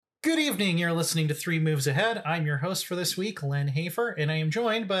Good evening. You're listening to Three Moves Ahead. I'm your host for this week, Len Hafer, and I am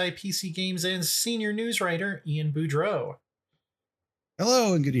joined by PC Games and senior news writer Ian Boudreau.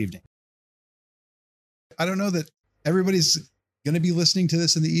 Hello and good evening. I don't know that everybody's going to be listening to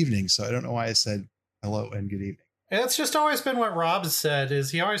this in the evening, so I don't know why I said hello and good evening. It's just always been what Rob said,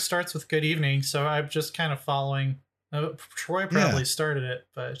 is he always starts with good evening, so I'm just kind of following. Troy probably started it,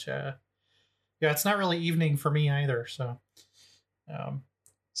 but yeah, it's not really evening for me either, so...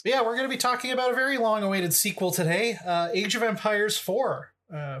 we're going to be talking about a very long-awaited sequel today, Age of Empires 4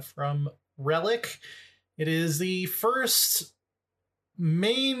 from Relic. It is the first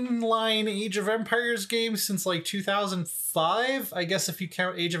mainline Age of Empires game since like 2005, I guess, if you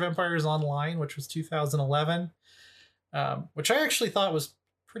count Age of Empires Online, which was 2011, which I actually thought was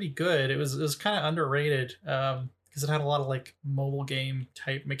pretty good. It was kind of underrated because it had a lot of like mobile game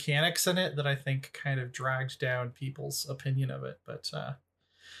type mechanics in it that I think kind of dragged down people's opinion of it, but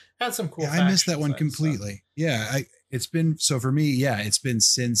had some cool. I missed that one completely. It's been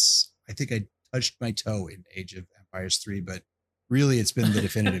since I think I touched my toe in Age of Empires 3, but really it's been the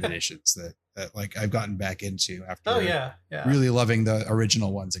definitive editions that like I've gotten back into after really loving the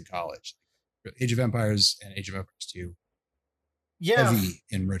original ones in college. Age of Empires and Age of Empires 2 heavy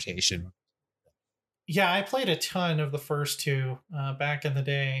in rotation. I played a ton of the first two back in the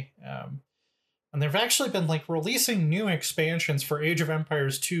day. And they've actually been like releasing new expansions for Age of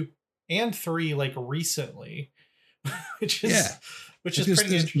Empires 2 and 3 like recently, which is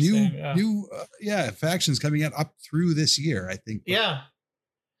pretty interesting. New factions coming out up through this year, I think.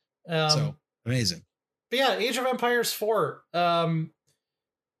 So amazing. But yeah, Age of Empires 4. Ian,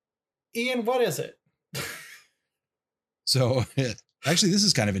 what is it? So actually, this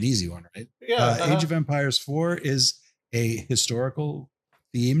is kind of an easy one, right? Age of Empires 4 is a historical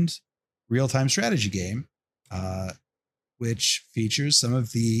themed real-time strategy game, which features some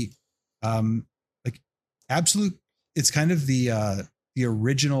of the it's kind of the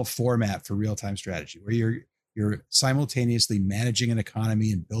original format for real-time strategy, where you're simultaneously managing an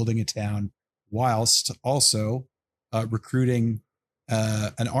economy and building a town whilst also recruiting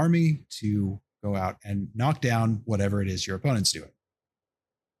an army to go out and knock down whatever it is your opponent's doing.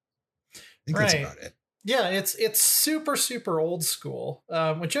 I think that's about it. Yeah, it's super, super old school,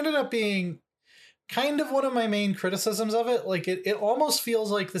 which ended up being kind of one of my main criticisms of it. Like it almost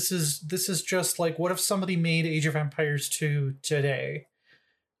feels like this is just like, what if somebody made Age of Empires 2 today?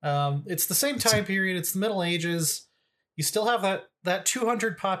 It's the same time period. It's the Middle Ages. You still have that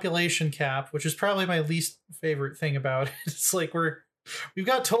 200 population cap, which is probably my least favorite thing about it. It's like we've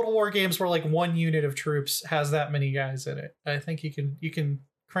got Total War games where like one unit of troops has that many guys in it. I think you can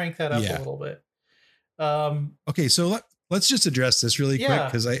crank that up a little bit. Okay, so let's just address this really quick,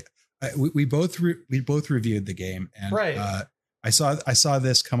 because we both reviewed the game, and I saw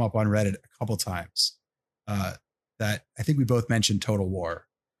this come up on Reddit a couple times. That I think we both mentioned Total War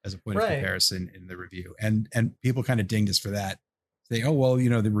as a point of comparison in the review, and people kind of dinged us for that, saying, "Oh well,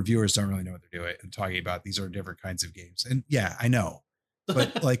 the reviewers don't really know what they're doing and talking about these are different kinds of games." And yeah, I know,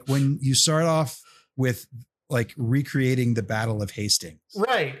 but like when you start off with like recreating the Battle of Hastings,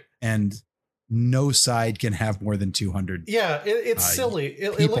 and no side can have more than 200. Yeah, it's silly.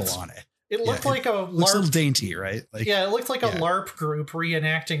 People on it. It looked like a looks a little dainty, right? Like, it looked like a LARP group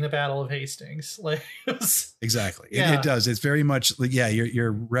reenacting the Battle of Hastings. Like exactly, it does. It's very much like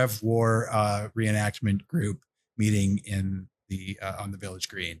your Rev War reenactment group meeting in the on the Village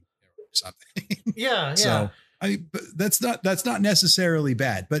Green or something. So but that's not necessarily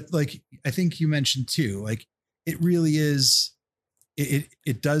bad. But like I think you mentioned too, like it really is.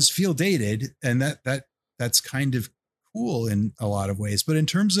 It does feel dated, and that's kind of cool in a lot of ways. But in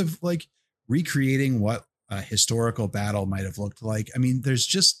terms of like recreating what a historical battle might have looked like, I mean, there's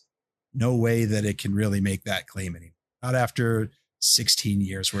just no way that it can really make that claim anymore. Not after 16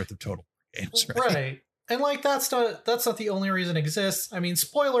 years worth of Total War games, right? And like that's not the only reason it exists. I mean,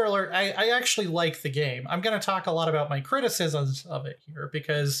 spoiler alert, I actually like the game. I'm going to talk a lot about my criticisms of it here,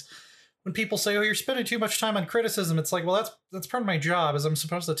 because when people say, "Oh, you're spending too much time on criticism," it's like, well, that's part of my job, is I'm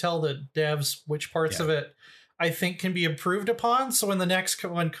supposed to tell the devs which parts of it I think can be improved upon. So when the next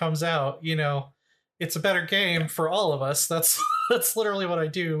one comes out, it's a better game for all of us. That's literally what I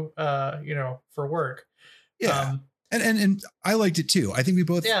do, for work. Yeah. And I liked it too. I think we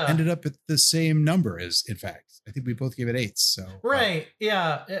both ended up at the same number in fact. I think we both gave it 8s. So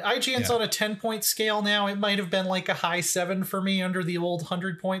IGN's on a 10-point scale now. It might have been like a high 7 for me under the old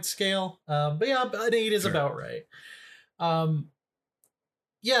 100-point scale. But an 8 is about right.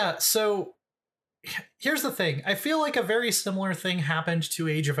 So here's the thing. I feel like a very similar thing happened to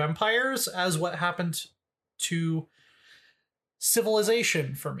Age of Empires as what happened to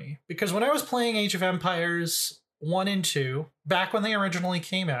Civilization for me, because when I was playing Age of Empires 1 and 2, back when they originally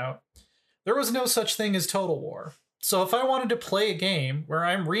came out, there was no such thing as Total War. So if I wanted to play a game where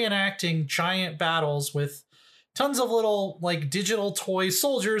I'm reenacting giant battles with tons of little like digital toy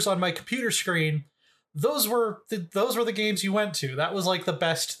soldiers on my computer screen, those were the games you went to. That was like the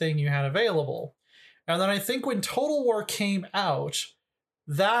best thing you had available. And then I think when Total War came out,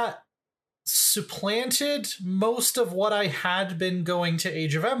 that supplanted most of what I had been going to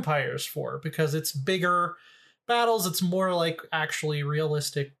Age of Empires for, because it's bigger battles, it's more like actually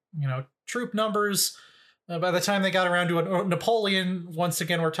realistic, troop numbers. By the time they got around to Napoleon, once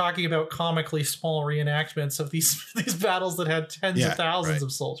again, we're talking about comically small reenactments of these battles that had tens of thousands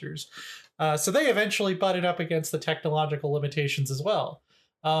of soldiers. So they eventually butted up against the technological limitations as well.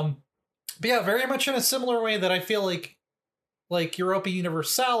 But yeah, very much in a similar way that I feel like Europa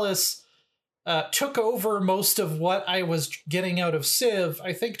Universalis took over most of what I was getting out of Civ.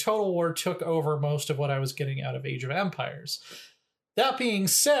 I think Total War took over most of what I was getting out of Age of Empires. That being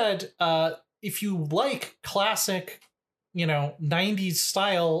said, if you like classic, 90s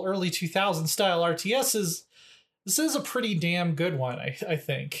style, early 2000s style RTSs, this is a pretty damn good one, I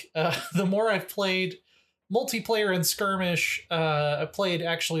think. The more I've played multiplayer and skirmish, I played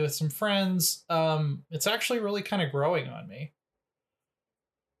actually with some friends, it's actually really kind of growing on me.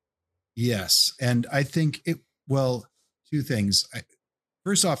 Yes. And I think two things.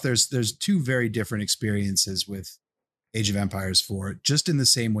 First off, there's two very different experiences with Age of Empires 4, just in the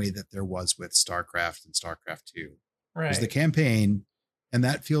same way that there was with StarCraft and StarCraft 2. Right. There's the campaign, and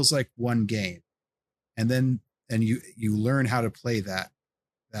that feels like one game. And you learn how to play that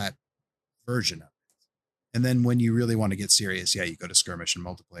version of it. And then when you really want to get serious, you go to skirmish and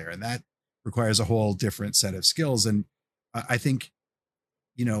multiplayer, and that requires a whole different set of skills. And I think,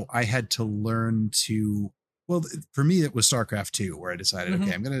 I had to learn to, for me, it was StarCraft 2, where I decided,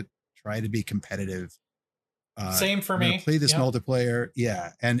 okay, I'm going to try to be competitive. Same for me. Play this multiplayer,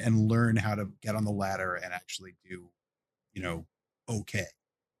 and learn how to get on the ladder and actually do, okay.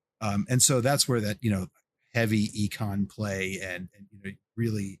 And so that's where that heavy econ play and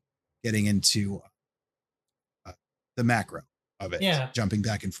really getting into the macro of it, jumping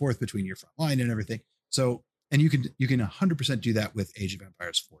back and forth between your front line and everything. So, and you can 100% do that with Age of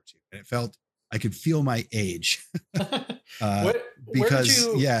Empires 4 too. And it felt I could feel my age because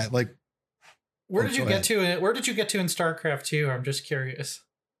Where did you get to in StarCraft 2? I'm just curious.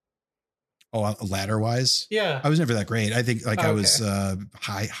 Oh, ladder wise? Yeah. I was never that great. I think I was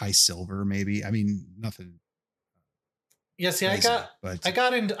high silver maybe. I mean, nothing. Yeah, see, crazy, I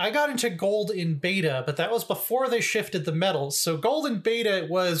got into gold in beta, but that was before they shifted the metals. So gold in beta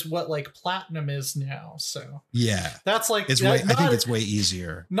was what like platinum is now. So yeah, that's like I think it's way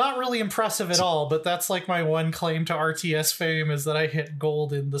easier. Not really impressive at all, but that's like my one claim to RTS fame is that I hit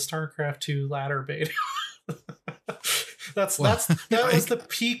gold in the StarCraft 2 ladder beta. that was the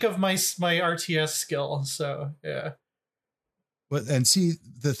peak of my RTS skill. So yeah. But and see,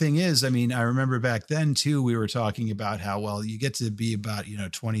 the thing is, I mean, I remember back then too, we were talking about how, you get to be about,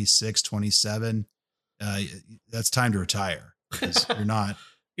 26, 27. That's time to retire because you're not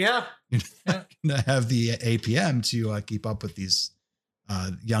going to have the APM to keep up with these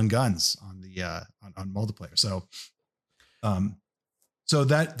young guns on the on multiplayer. So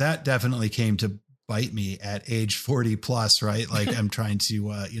that definitely came to bite me at age 40 plus, right? Like I'm trying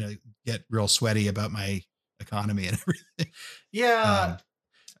to, get real sweaty about my economy and everything. Yeah.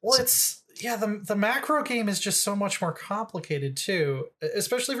 The macro game is just so much more complicated too,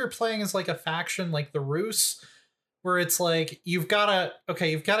 especially if you're playing as like a faction like the Rus, where it's like you've got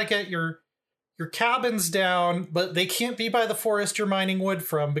to get your cabins down, but they can't be by the forest you're mining wood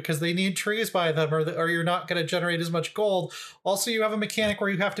from because they need trees by them or you're not going to generate as much gold. Also, you have a mechanic where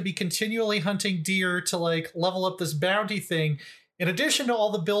you have to be continually hunting deer to like level up this bounty thing. In addition to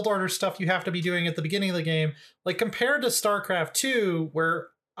all the build order stuff you have to be doing at the beginning of the game, like compared to StarCraft 2, where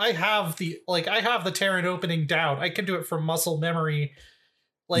I have the Terran opening down, I can do it from muscle memory.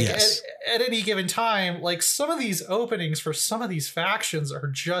 Like at any given time, like some of these openings for some of these factions are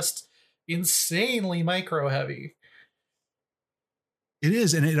just insanely micro heavy. It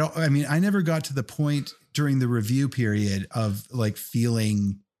is. And I never got to the point during the review period of like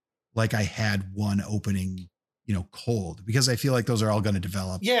feeling like I had one opening cold, because I feel like those are all going to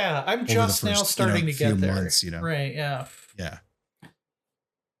develop. Yeah. I'm just now starting to get there. Months, Right. Yeah. Yeah.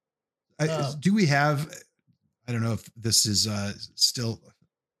 Do we have, I don't know if this is still,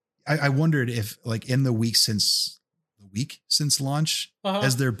 I wondered if like in the week since launch,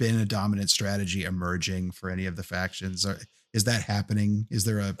 has there been a dominant strategy emerging for any of the factions? Or is that happening? Is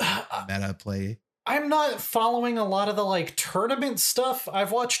there a meta play? I'm not following a lot of the like tournament stuff.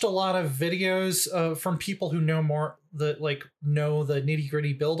 I've watched a lot of videos from people who know more know the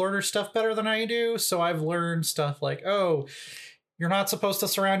nitty-gritty build order stuff better than I do. So I've learned stuff like, oh, you're not supposed to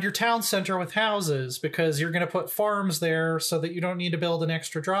surround your town center with houses because you're going to put farms there so that you don't need to build an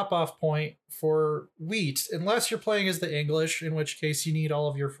extra drop-off point for wheat, unless you're playing as the English, in which case you need all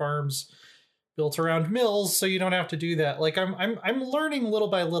of your farms built around mills, so you don't have to do that. Like I'm learning little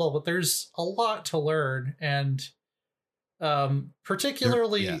by little, but there's a lot to learn, and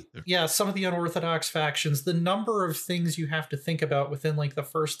particularly some of the unorthodox factions, the number of things you have to think about within like the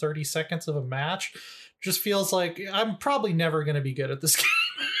first 30 seconds of a match just feels like I'm probably never going to be good at this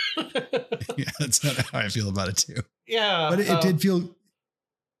game. Yeah, that's not how I feel about it too. Yeah. But it did feel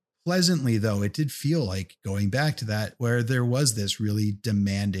pleasantly, though. It did feel like going back to that where there was this really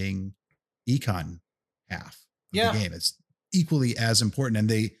demanding econ half of the game. It's equally as important.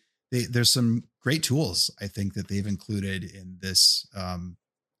 And there's some great tools, I think, that they've included in this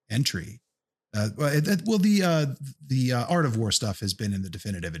entry. The Art of War stuff has been in the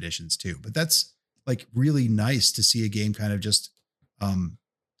definitive editions too, but that's like really nice to see a game kind of just kind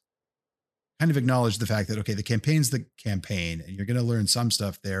of acknowledge the fact that, okay, the campaign's the campaign and you're going to learn some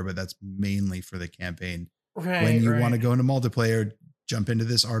stuff there, but that's mainly for the campaign. Right, when you want to go into multiplayer, jump into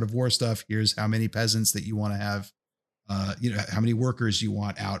this Art of War stuff. Here's how many peasants that you want to have, how many workers you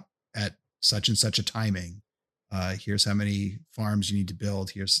want out at such and such a timing. Here's how many farms you need to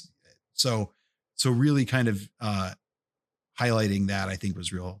build. So really kind of highlighting that, I think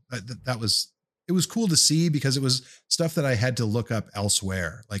was real. It was cool to see because it was stuff that I had to look up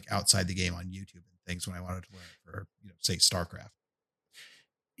elsewhere, like outside the game on YouTube and things when I wanted to learn for, say StarCraft.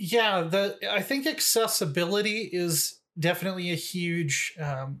 Yeah, I think accessibility is definitely a huge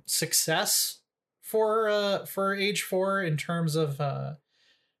success for Age 4 in terms of the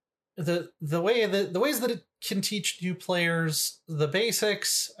ways that it can teach new players the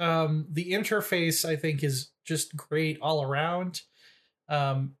basics. The interface, I think, is just great all around.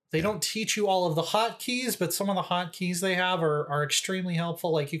 They don't teach you all of the hotkeys, but some of the hotkeys they have are extremely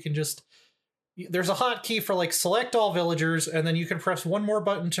helpful. Like there's a hotkey for like select all villagers, and then you can press one more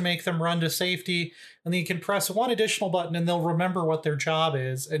button to make them run to safety, and then you can press one additional button and they'll remember what their job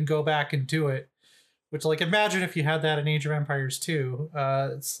is and go back and do it. Which, like, imagine if you had that in Age of Empires 2.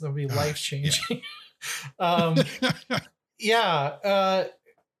 That'll be life changing.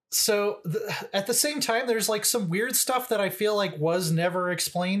 So at the same time, there's like some weird stuff that I feel like was never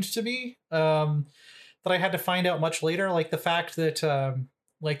explained to me, that I had to find out much later. Like the fact that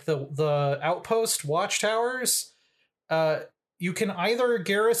like the outpost watchtowers, you can either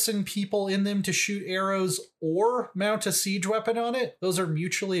garrison people in them to shoot arrows or mount a siege weapon on it. Those are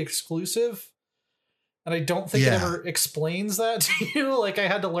mutually exclusive. And I don't think it ever explains that to you. Like I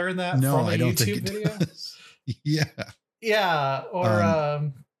had to learn that from a YouTube video. Yeah.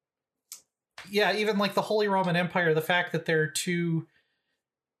 Or even like the Holy Roman Empire, the fact that there are two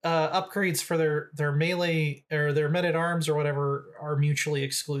upgrades for their melee or their men at arms or whatever are mutually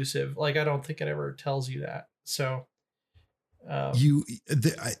exclusive. Like I don't think it ever tells you that. So you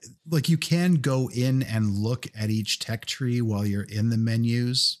can go in and look at each tech tree while you're in the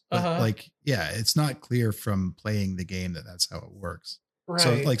menus. But it's not clear from playing the game that that's how it works. Right.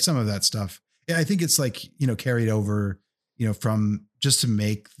 So like some of that stuff, I think it's like, carried over, from just to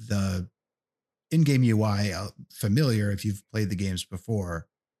make the in-game UI familiar if you've played the games before.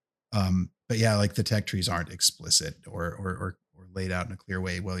 But yeah, like the tech trees aren't explicit or laid out in a clear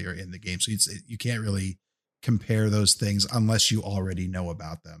way while you're in the game. So you can't really compare those things unless you already know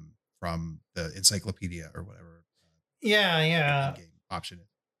about them from the encyclopedia or whatever. Game option is.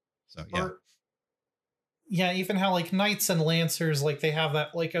 So even how like knights and lancers, like they have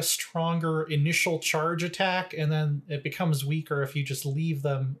that like a stronger initial charge attack, and then it becomes weaker if you just leave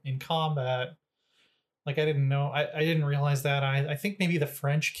them in combat. Like I didn't know, I didn't realize that. I think maybe the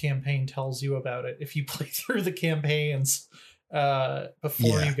French campaign tells you about it if you play through the campaigns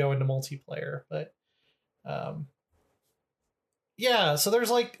before you go into multiplayer, but. So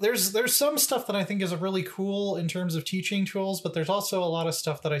there's some stuff that I think is really cool in terms of teaching tools, but there's also a lot of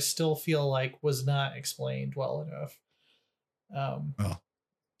stuff that I still feel like was not explained well enough.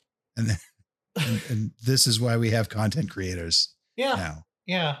 And this is why we have content creators now.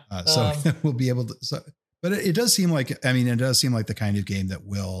 So we'll be able to, but it does seem like, the kind of game that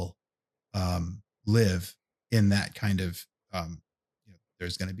will live in that kind of,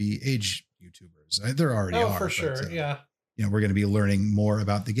 there's going to be age YouTubers. There already are. For sure. We're going to be learning more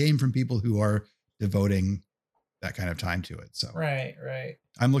about the game from people who are devoting that kind of time to it. So right.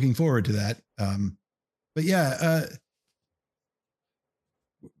 I'm looking forward to that. But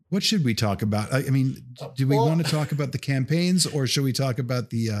what should we talk about? I mean, do we want to talk about the campaigns, or should we talk about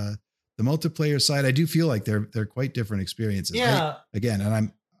the multiplayer side? I do feel like they're quite different experiences. Yeah.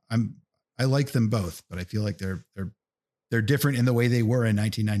 I like them both, but I feel like they're different in the way they were in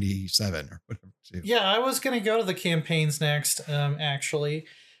 1997 or whatever. Too. Yeah, I was going to go to the campaigns next, actually,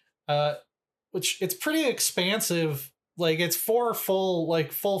 which it's pretty expansive. Like it's 4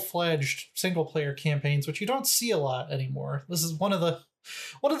 full-fledged single player campaigns, which you don't see a lot anymore. This is one of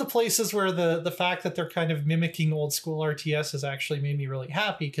the places where the fact that they're kind of mimicking old school RTS has actually made me really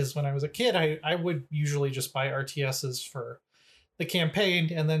happy, because when I was a kid, I would usually just buy RTSs for the campaign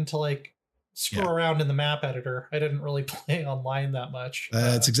and then to like screw around in the map editor. I didn't really play online that much.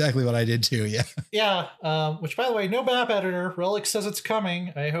 That's exactly what I did too. Yeah. Yeah. Which, by the way, no map editor. Relic says it's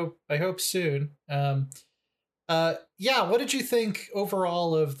coming. I hope soon. Yeah. What did you think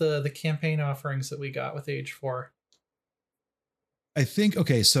overall of the campaign offerings that we got with Age 4? I think,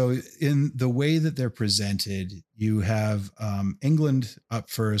 okay, so in the way that they're presented, you have England up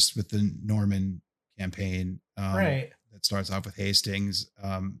first with the Norman campaign. Right. That starts off with Hastings.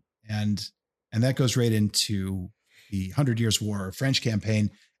 And that goes right into the 100 Years' War French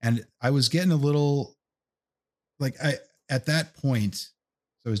campaign. And I was getting a little like at that point,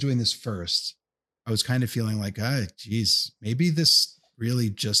 so I was doing this first. I was kind of feeling like, geez, maybe this really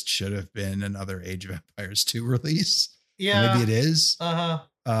just should have been another Age of Empires 2 release. Yeah. Maybe it is. Uh-huh.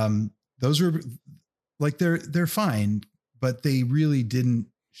 Those were like, they're fine, but they really didn't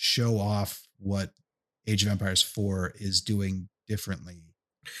show off what Age of Empires 4 is doing differently.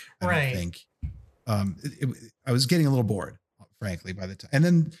 I think. I was getting a little bored, frankly, by the time. And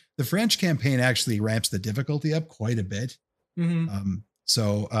then the French campaign actually ramps the difficulty up quite a bit. Mm-hmm.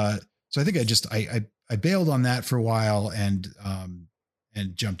 So I think I bailed on that for a while and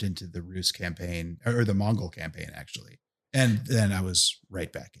jumped into the Rus campaign or the Mongol campaign actually. And then I was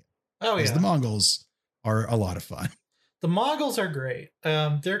right back in. Oh yeah. The Mongols are a lot of fun. The Mongols are great.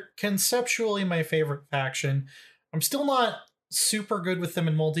 They're conceptually my favorite faction. I'm still not super good with them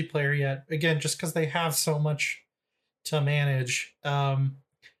in multiplayer yet. Again, just because they have so much to manage.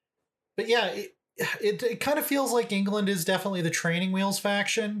 But yeah, it kind of feels like England is definitely the training wheels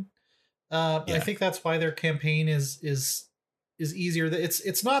faction. I think that's why their campaign is easier.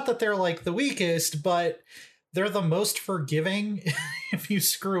 It's not that they're like the weakest, but they're the most forgiving if you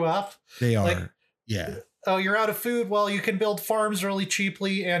screw up. They are. Like, yeah. Oh, you're out of food? Well, you can build farms really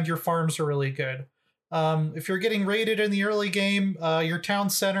cheaply and your farms are really good. If you're getting raided in the early game, your town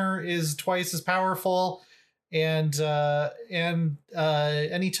center is twice as powerful. And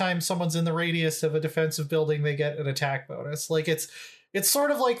anytime someone's in the radius of a defensive building, they get an attack bonus. Like it's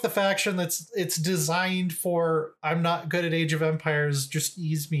sort of like the faction it's designed for, I'm not good at Age of Empires, just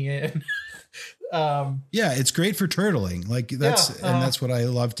ease me in. Yeah, it's great for turtling. Like that's what I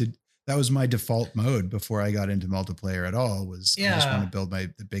love to. That was my default mode before I got into multiplayer at all. Was I just want to build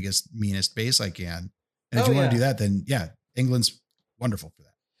the biggest, meanest base I can. And if you want to do that, then England's wonderful for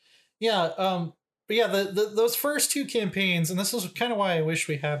that. Yeah. But yeah, those first 2 campaigns, and this is kind of why I wish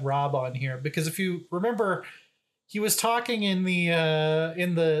we had Rob on here, because if you remember, he was talking in the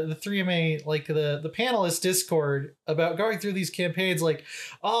 3MA, like the panelist Discord, about going through these campaigns like,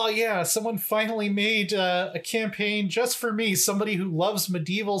 oh yeah, someone finally made a campaign just for me, somebody who loves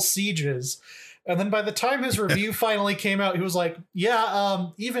medieval sieges. And then by the time his review finally came out, he was like,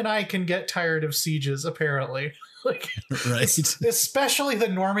 even I can get tired of sieges, apparently. Like, right. Especially the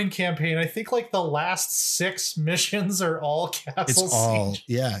Norman campaign. I think like the last 6 missions are all castle siege.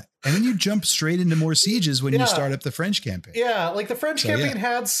 Yeah. And then you jump straight into more sieges when you start up the French campaign. Yeah, like the French campaign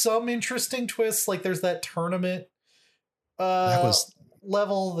had some interesting twists. Like there's that tournament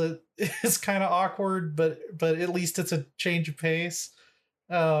level that is kind of awkward, but at least it's a change of pace.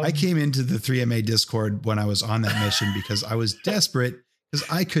 I came into the 3MA Discord when I was on that mission because I was desperate because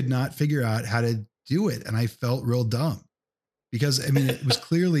I could not figure out how to do it. And I felt real dumb because, I mean, it was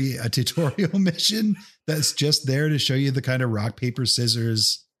clearly a tutorial mission that's just there to show you the kind of rock, paper,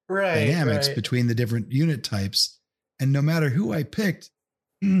 scissors dynamics between the different unit types. And no matter who I picked,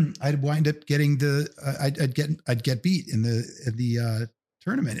 I'd wind up getting I'd get beat in the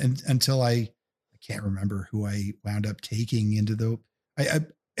tournament. And until I can't remember who I wound up taking into the,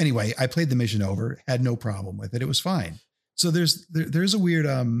 anyway, I played the mission over, had no problem with it. It was fine. So there's a weird,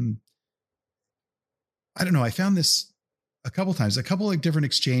 I don't know. I found this a couple times, a couple of different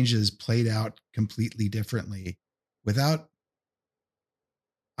exchanges played out completely differently without,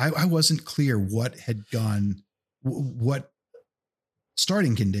 I wasn't clear what had gone, what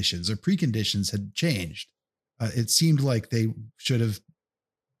starting conditions or preconditions had changed. It seemed like they should have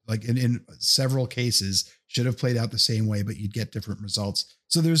like in several cases should have played out the same way, but you'd get different results.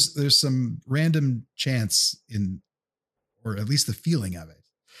 So there's some random chance in, or at least the feeling of it.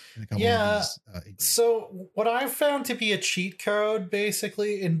 In a couple of these, so what I've found to be a cheat code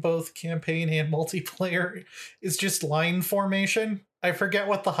basically in both campaign and multiplayer is just line formation. I forget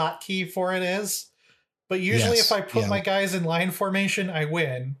what the hotkey for it is, but usually if I put my guys in line formation, I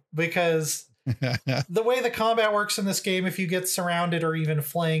win, because the way the combat works in this game, if you get surrounded or even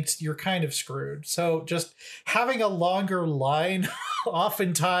flanked, you're kind of screwed. So just having a longer line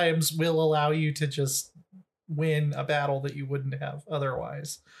oftentimes will allow you to just win a battle that you wouldn't have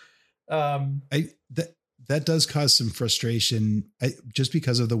otherwise. That does cause some frustration, just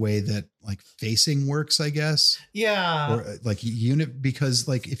because of the way that like facing works, I guess. Yeah. Or like unit, because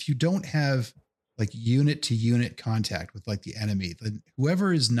like if you don't have like unit to unit contact with like the enemy, then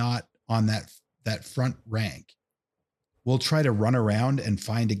whoever is not on that front rank will try to run around and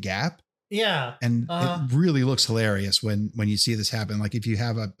find a gap. Yeah. And it really looks hilarious when you see this happen. Like if you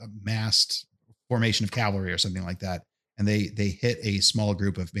have a massed formation of cavalry or something like that, and they hit a small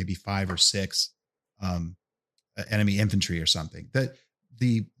group of maybe 5 or 6 enemy infantry or something, that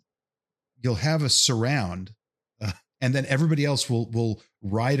you'll have a surround, and then everybody else will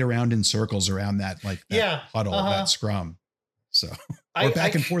ride around in circles around that huddle, that scrum. So or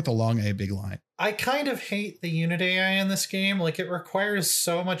back and forth along a big line. I kind of hate the unit AI in this game. Like, it requires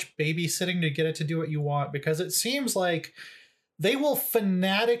so much babysitting to get it to do what you want, because it seems like they will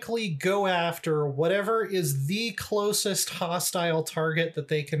fanatically go after whatever is the closest hostile target that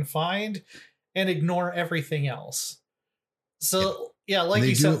they can find and ignore everything else. So, like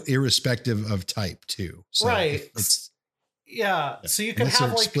you said, irrespective of type too. So right. So you could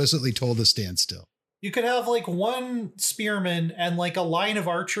have explicitly told to stand still. You could have like one spearman and like a line of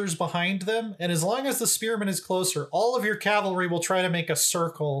archers behind them. And as long as the spearman is closer, all of your cavalry will try to make a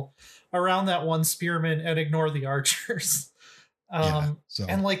circle around that one spearman and ignore the archers.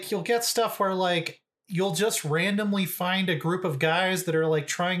 And like, you'll get stuff where like, you'll just randomly find a group of guys that are like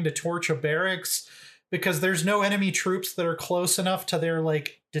trying to torch a barracks because there's no enemy troops that are close enough to their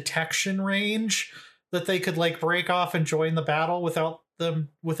like detection range that they could like break off and join the battle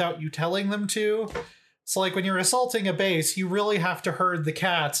without you telling them to. So like when you're assaulting a base, you really have to herd the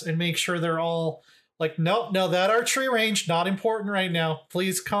cats and make sure they're all like, no, that archery range, not important right now.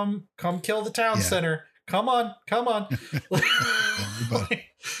 Please come kill the town center. Come on.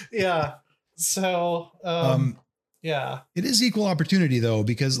 Yeah. So, it is equal opportunity though,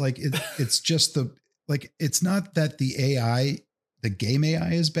 because like it's just it's not that the game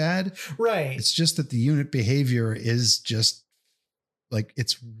AI is bad. Right. It's just that the unit behavior is just like,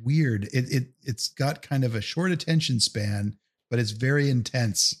 it's weird. It's got kind of a short attention span, but it's very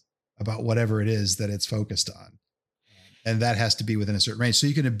intense about whatever it is that it's focused on. And that has to be within a certain range. So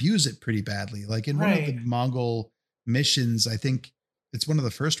you can abuse it pretty badly. Like in one of the Mongol missions, I think it's one of the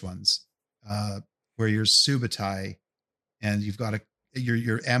first ones, where you're Subutai and you've got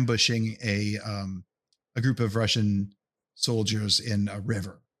you're ambushing a group of Russian soldiers in a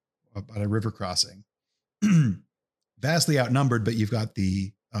river, at a river crossing, vastly outnumbered, but you've got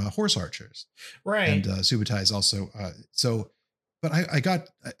the horse archers. Right. And Subutai is also, but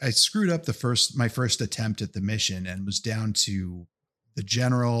I screwed up my first attempt at the mission and was down to the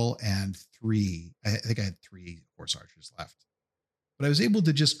general and I think I had 3 horse archers left, but I was able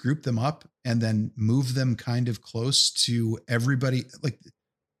to just group them up and then move them kind of close to everybody. Like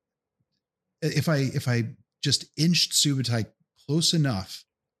if I just inched Subutai close enough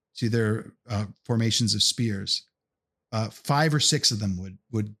to their formations of spears, 5 or 6 of them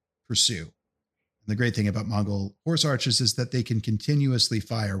would pursue. And the great thing about Mongol horse archers is that they can continuously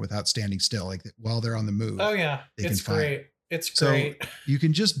fire without standing still. Like while they're on the move. Oh yeah. It's great. It's great. So you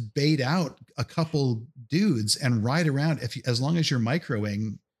can just bait out a couple dudes and ride around. As long as you're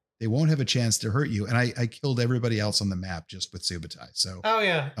microing, they won't have a chance to hurt you. And I killed everybody else on the map just with Subutai. So,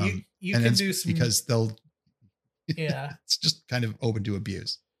 you can do some, because it's just kind of open to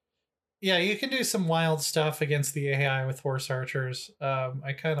abuse. Yeah. You can do some wild stuff against the AI with horse archers.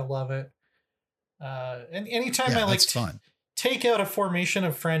 I kind of love it. And anytime I like take out a formation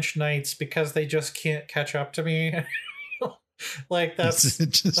of French knights because they just can't catch up to me, like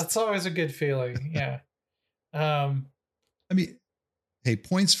that's always a good feeling. Yeah. I mean, hey,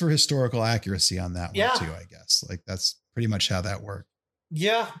 points for historical accuracy on that one too, I guess. Like that's pretty much how that worked.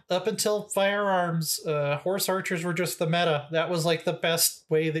 Yeah. Up until firearms, horse archers were just the meta. That was like the best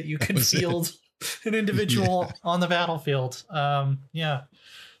way that you could field an individual on the battlefield.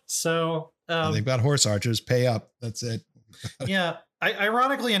 So, they've got horse archers, pay up. That's it. Yeah.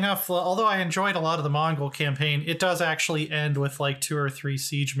 Ironically enough, although I enjoyed a lot of the Mongol campaign, it does actually end with like 2 or 3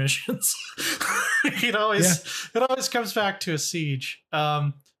 siege missions. It always comes back to a siege.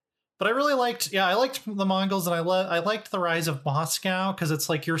 But I really liked the Mongols, and I liked the Rise of Moscow, because it's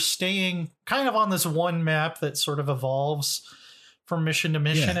like you're staying kind of on this one map that sort of evolves from mission to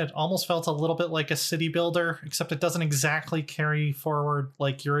mission. It almost felt a little bit like a city builder, except it doesn't exactly carry forward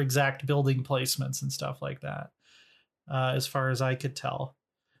like your exact building placements and stuff like that, as far as I could tell.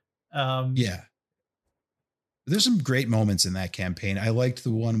 There's some great moments in that campaign. I liked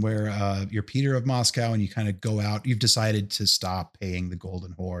the one where you're Peter of Moscow and you kind of go out. You've decided to stop paying the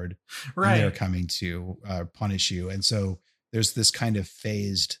Golden Horde. Right. And they're coming to punish you. And so there's this kind of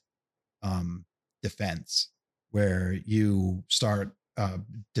phased defense where you start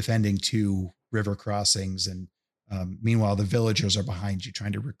defending 2 river crossings. And meanwhile, the villagers are behind you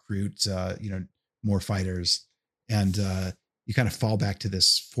trying to recruit, more fighters. And you kind of fall back to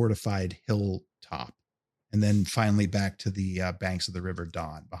this fortified hilltop. And then finally back to the banks of the River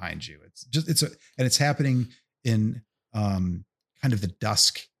Don behind you. It's happening in kind of the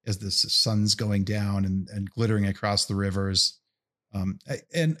dusk as the sun's going down and glittering across the rivers.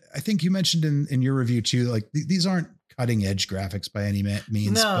 And I think you mentioned in your review too, like these aren't cutting edge graphics by any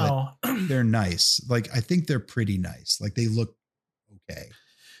means, but they're nice. Like, I think they're pretty nice. Like, they look okay.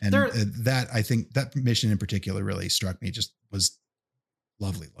 And that, I think that mission in particular really struck me, just was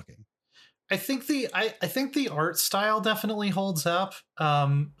lovely looking. I think the art style definitely holds up.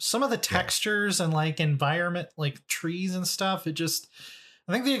 Some of the textures and like environment, like trees and stuff, I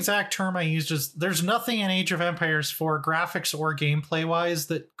think the exact term I used is there's nothing in Age of Empires 4 graphics or gameplay wise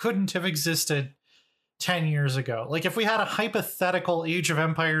that couldn't have existed 10 years ago. Like, if we had a hypothetical Age of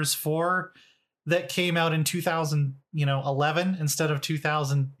Empires 4 that came out in 2011 instead of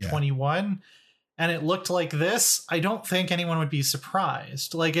 2021, and it looked like this, I don't think anyone would be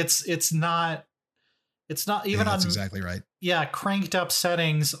surprised. Like, it's not even that's exactly right. Yeah, cranked up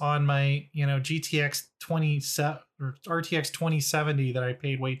settings on my, GTX 27 or RTX 2070 that I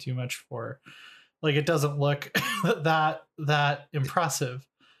paid way too much for. Like, it doesn't look that impressive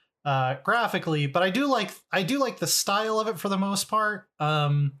graphically, but I do like the style of it for the most part.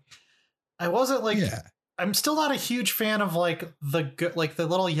 I wasn't like I'm still not a huge fan of like the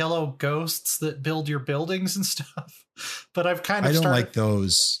little yellow ghosts that build your buildings and stuff, but I've kind of I don't like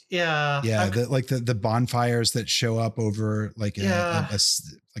those. Yeah. The bonfires that show up over like a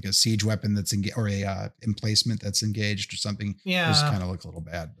siege weapon that's engaged, or a emplacement that's engaged or something. Yeah, those kind of look a little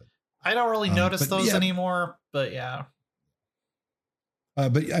bad. But I don't really notice those anymore. But yeah.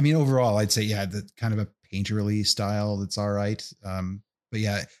 But I mean, overall, I'd say the kind of a painterly style that's all right. But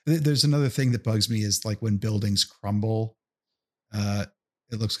yeah, there's another thing that bugs me is like when buildings crumble, it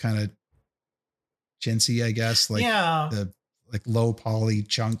looks kind of chintzy, I guess. Like the low poly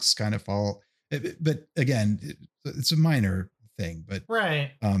chunks kind of fall. But again, it's a minor thing. But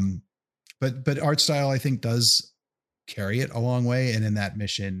right. But art style, I think, does carry it a long way. And in that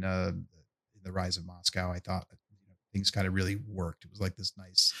mission, the Rise of Moscow, I thought things kind of really worked. It was like this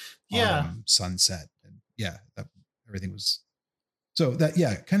nice sunset, and everything was. So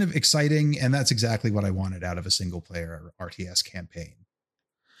that, kind of exciting. And that's exactly what I wanted out of a single player RTS campaign.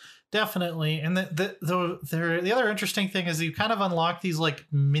 Definitely. And the other interesting thing is you kind of unlock these like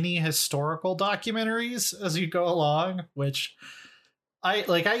mini historical documentaries as you go along, which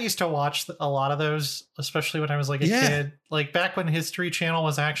I used to watch a lot of those, especially when I was like a kid, like back when History Channel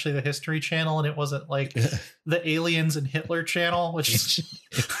was actually the History Channel and it wasn't like the Aliens and Hitler channel, which is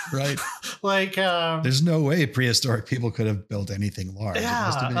right. Like, there's no way prehistoric people could have built anything large. It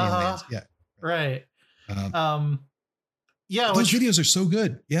must have been aliens. Yeah. Right. Those videos are so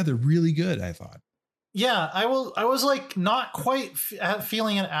good. Yeah. They're really good, I thought. Yeah, I was like not quite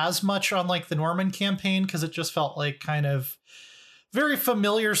feeling it as much on like the Norman campaign, because it just felt like kind of very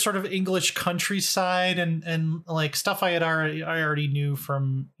familiar sort of English countryside and like stuff I already knew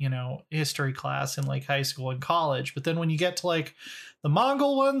from, history class in like high school and college. But then when you get to like the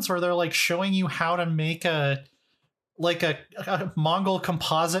Mongol ones where they're like showing you how to make a Mongol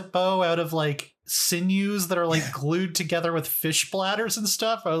composite bow out of like sinews that are like glued together with fish bladders and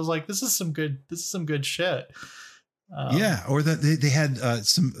stuff, I was like, this is some good shit. Or that they had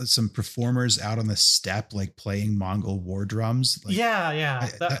some performers out on the steppe like playing Mongol war drums. Like,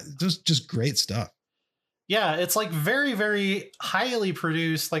 just great stuff. Yeah, it's like very, very highly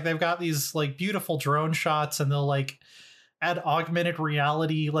produced. Like they've got these like beautiful drone shots, and they'll like add augmented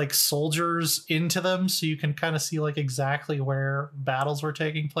reality like soldiers into them, so you can kind of see like exactly where battles were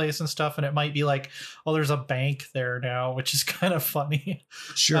taking place and stuff. And it might be like, oh, there's a bank there now, which is kind of funny.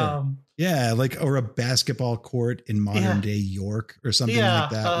 Sure. Yeah, like, or a basketball court in modern day York or something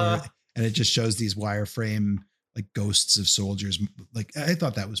like that, and it just shows these wireframe like ghosts of soldiers. Like, I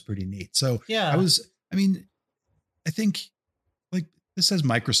thought that was pretty neat. So I think like this has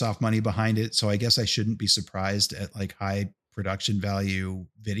Microsoft money behind it, so I guess I shouldn't be surprised at like high production value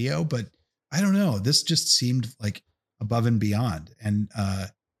video, but I don't know. This just seemed like above and beyond. And I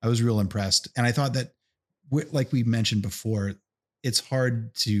was real impressed. And I thought that, like we mentioned before, it's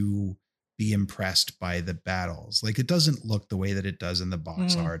hard to be impressed by the battles. Like, it doesn't look the way that it does in the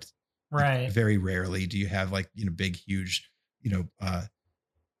box art. Right. Like, very rarely do you have like, big, huge,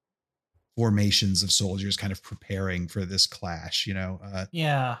 formations of soldiers kind of preparing for this clash,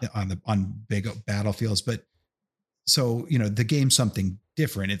 on big battlefields. But so, the game's something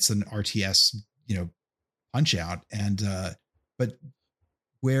different. It's an RTS, punch out. And, but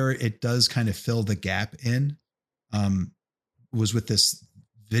where it does kind of fill the gap in, was with this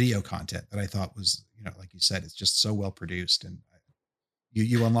video content that I thought was, like you said, it's just so well produced, and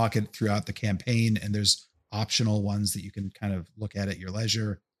you unlock it throughout the campaign, and there's optional ones that you can kind of look at your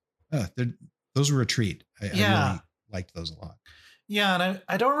leisure. Those were a treat. I really liked those a lot. Yeah. And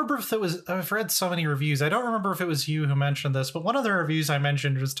I don't remember if it was, I've read so many reviews. I don't remember if it was you who mentioned this, but one of the reviews I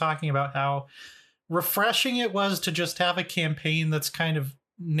mentioned was talking about how refreshing it was to just have a campaign that's kind of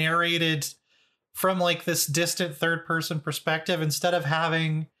narrated from like this distant third person perspective, instead of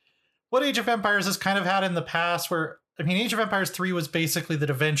having what Age of Empires has kind of had in the past, where, I mean, Age of Empires 3 was basically the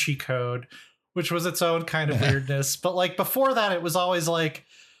Da Vinci Code, which was its own kind of weirdness. But like before that, it was always like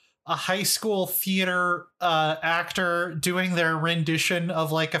a high school theater actor doing their rendition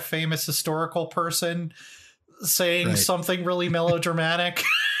of like a famous historical person saying something really melodramatic.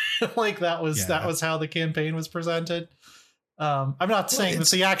 Like that was how the campaign was presented. I'm not saying that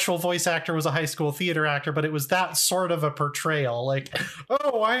the actual voice actor was a high school theater actor, but it was that sort of a portrayal. Like,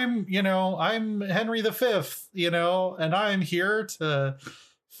 oh, I'm Henry V, and I'm here to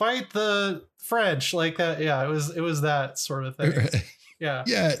fight the French, like that. Yeah, it was that sort of thing. Yeah.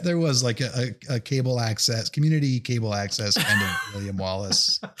 Yeah. There was like a cable access, community cable access kind of William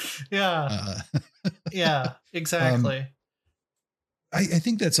Wallace. Yeah. Yeah, exactly. I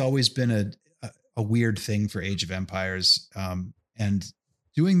think that's always been a weird thing for Age of Empires. And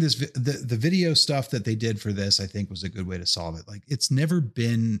doing this, the video stuff that they did for this, I think was a good way to solve it. Like, it's never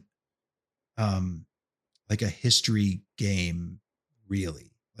been like a history game,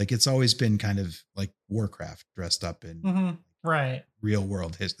 really. Like, it's always been kind of like Warcraft dressed up in real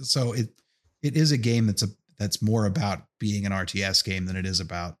world history. So it is a game that's more about being an RTS game than it is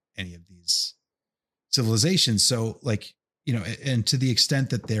about any of these civilizations. So like, and to the extent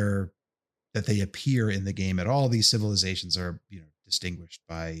that they appear in the game at all, these civilizations are, distinguished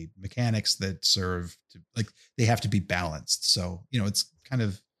by mechanics that serve to, like, they have to be balanced. So, it's kind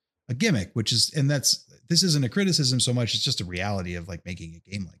of a gimmick, this isn't a criticism so much. It's just a reality of like making a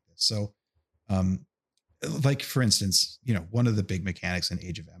game like this. So, like, for instance, one of the big mechanics in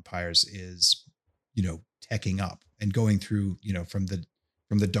Age of Empires is, teching up and going through, from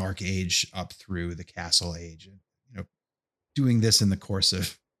the Dark Age up through the Castle Age, and, doing this in the course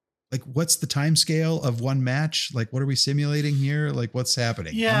of, like, what's the time scale of one match? Like, what are we simulating here? Like, what's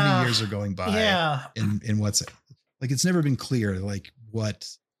happening? Yeah. How many years are going by? Yeah. In what's, like, it's never been clear, like, what,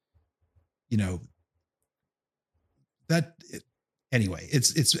 anyway,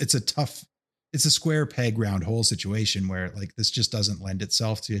 it's a square peg round hole situation where, like, this just doesn't lend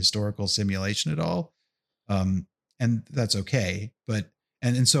itself to historical simulation at all. And that's okay. But,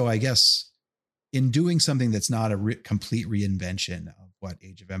 and so I guess in doing something that's not a complete reinvention of what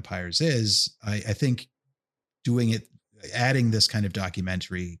Age of Empires is, I think doing it, adding this kind of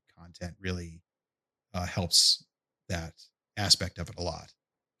documentary content really helps that aspect of it a lot.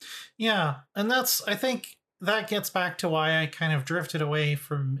 Yeah. And I think that gets back to why I kind of drifted away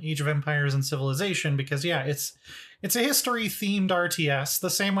from Age of Empires and Civilization, because it's a history themed RTS, the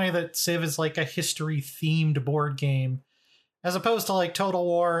same way that Civ is like a history themed board game, as opposed to like Total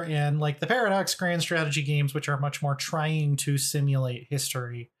War and like the Paradox grand strategy games, which are much more trying to simulate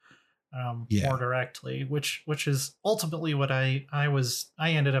history more directly, which is ultimately what I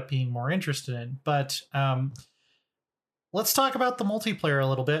ended up being more interested in. But let's talk about the multiplayer a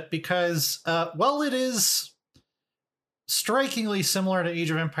little bit, because while it is strikingly similar to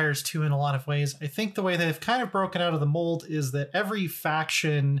Age of Empires 2 in a lot of ways, I think the way they've kind of broken out of the mold is that every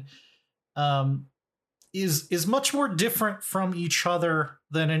faction is much more different from each other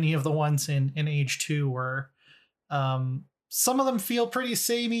than any of the ones in Age 2 were. some of them feel pretty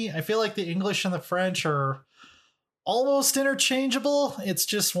samey. I feel like the English and the French are almost interchangeable. It's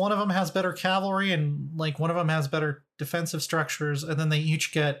just one of them has better cavalry and like one of them has better defensive structures, and then they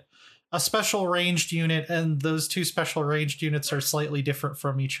each get a special ranged unit, and those two special ranged units are slightly different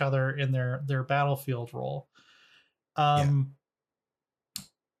from each other in their battlefield role. But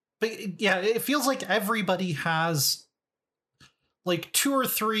yeah, it feels like everybody has like 2 or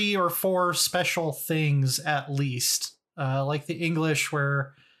 3 or 4 special things at least. Like the English,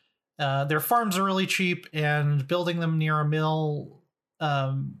 where their farms are really cheap, and building them near a mill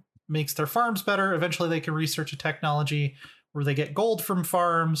makes their farms better. Eventually, they can research a technology where they get gold from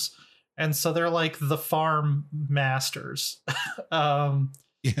farms, and so they're like the farm masters. The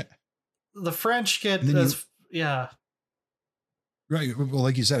French get Right. Well,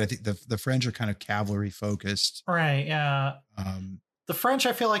 like you said, I think the French are kind of cavalry focused. Right. Yeah. The French,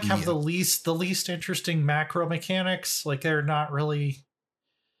 I feel like, have the least interesting macro mechanics. Like they're not really.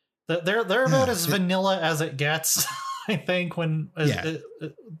 They're about as vanilla as it gets. I think when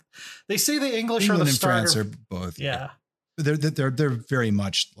they say the English England are the and starter. France are both. Yeah. They're very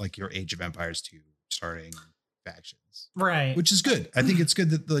much like your Age of Empires 2 starting factions. Right. Which is good. I think it's good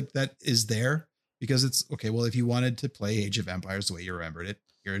that like that is there. Because it's okay. Well, if you wanted to play Age of Empires the way you remembered it,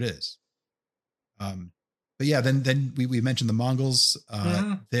 here it is. But yeah, then we mentioned the Mongols.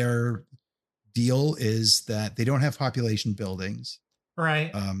 Their deal is that they don't have population buildings,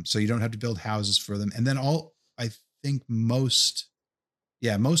 right? So you don't have to build houses for them. And then I think most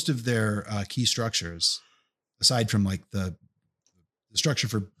of their key structures, aside from like the structure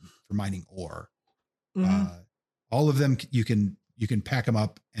for mining ore, all of them you can pack them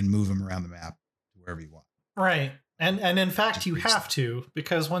up and move them around the map wherever you want. Right. And in fact, you have to,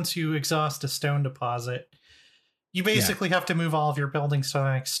 because once you exhaust a stone deposit, you basically have to move all of your buildings to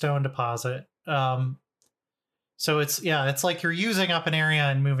the next stone deposit. So it's like you're using up an area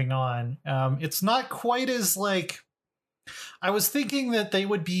and moving on. It's not quite as like, I was thinking that they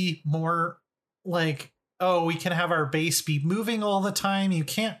would be more like, oh, we can have our base be moving all the time. You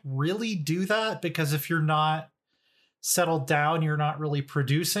can't really do that because if you're not settled down, you're not really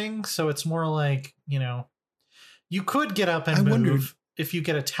producing. So it's more like, you could get up and move if you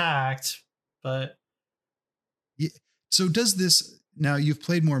get attacked, but so does this now? You've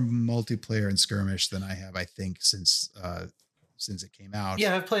played more multiplayer and skirmish than I have, I think, since it came out.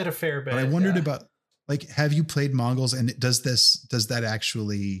 Yeah, I've played a fair bit. But I wondered about, like, have you played Mongols, and does that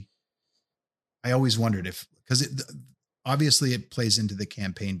actually? I always wondered because obviously it plays into the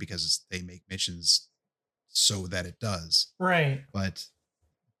campaign because they make missions so that it does. Right. But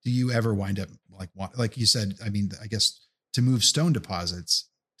do you ever wind up like you said, I mean, I guess to move stone deposits,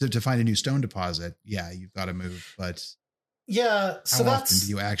 to find a new stone deposit, you've got to move. But so how often do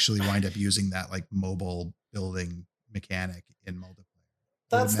you actually wind up using that like mobile building mechanic in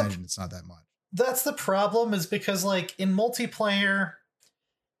multiplayer? I would imagine it's not that much. That's the problem, is because like in multiplayer,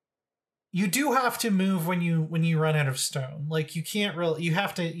 you do have to move when you run out of stone. Like you can't really, you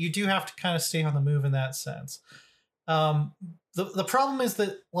do have to kind of stay on the move in that sense. The problem is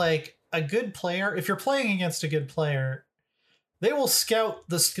that like a good player, if you're playing against a good player, they will scout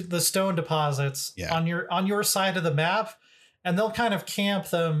the stone deposits on your side of the map, and they'll kind of camp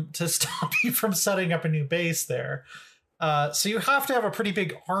them to stop you from setting up a new base there. So you have to have a pretty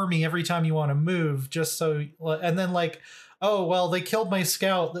big army every time you want to move, just so, and then like, oh, well, they killed my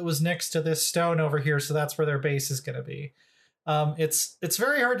scout that was next to this stone over here, so that's where their base is going to be. It's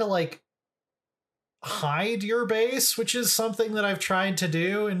very hard to like hide your base, which is something that I've tried to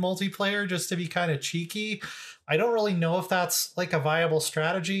do in multiplayer just to be kind of cheeky. I don't really know if that's like a viable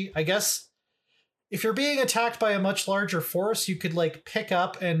strategy. I guess if you're being attacked by a much larger force, you could like pick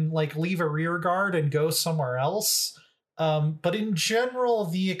up and like leave a rear guard and go somewhere else. But in general,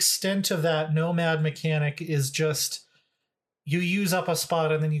 the extent of that nomad mechanic is just you use up a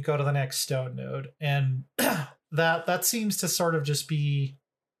spot and then you go to the next stone node. And that seems to sort of just be,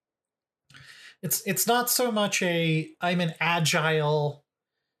 it's not so much I'm an agile,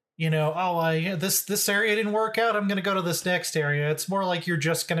 this area didn't work out, I'm going to go to this next area. It's more like you're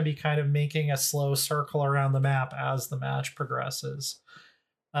just going to be kind of making a slow circle around the map as the match progresses.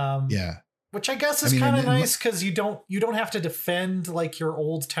 Which I guess is kind of nice because you don't have to defend like your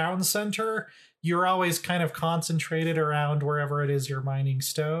old town center. You're always kind of concentrated around wherever it is you're mining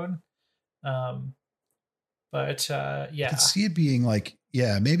stone. I could see it being like,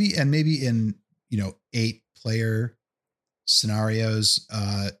 maybe in 8-player scenarios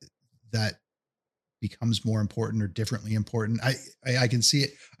that becomes more important or differently important. I can see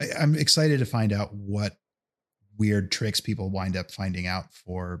it. I'm excited to find out what weird tricks people wind up finding out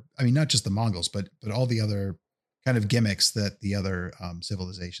for, I mean, not just the Mongols, but all the other kind of gimmicks that the other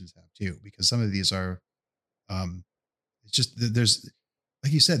civilizations have too, because some of these are, it's just, there's,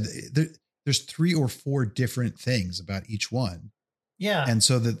 like you said, there's 3 or 4 different things about each one. Yeah. And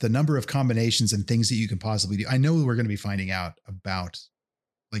so that the number of combinations and things that you can possibly do, I know we're going to be finding out about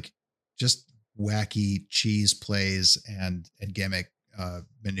like just wacky cheese plays and gimmick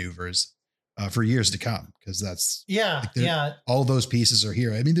maneuvers for years to come. Cause that's all those pieces are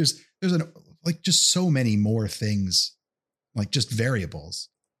here. I mean, there's like just so many more things, like just variables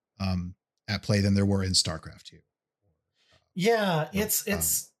at play than there were in StarCraft 2. Yeah.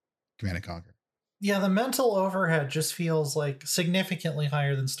 It's Command and Conquer. Yeah, the mental overhead just feels like significantly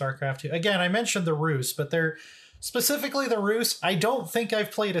higher than StarCraft 2. Again, I mentioned the Rus, but they're specifically the Rus. I don't think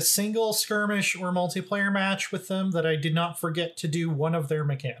I've played a single skirmish or multiplayer match with them that I did not forget to do one of their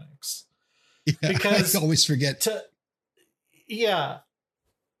mechanics. Yeah, because I always forget. To get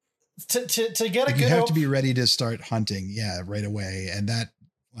a good, you have to be ready to start hunting. Yeah, right away, and that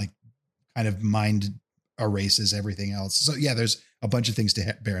like kind of mind erases everything else. So yeah, there's a bunch of things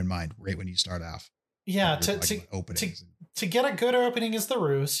to bear in mind right when you start off. Yeah, to get a good opening as the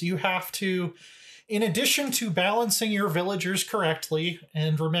Rus, you have to, in addition to balancing your villagers correctly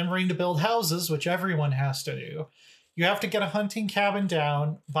and remembering to build houses, which everyone has to do, you have to get a hunting cabin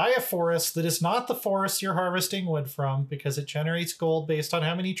down by a forest that is not the forest you're harvesting wood from, because it generates gold based on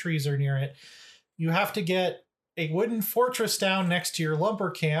how many trees are near it. You have to get a wooden fortress down next to your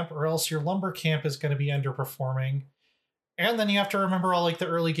lumber camp, or else your lumber camp is going to be underperforming. And then you have to remember all like the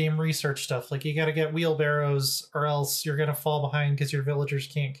early game research stuff. Like you got to get wheelbarrows, or else you're going to fall behind because your villagers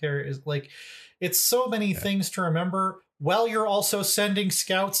can't carry it. Like it's so many things to remember, while you're also sending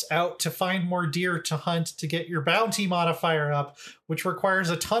scouts out to find more deer to hunt to get your bounty modifier up, which requires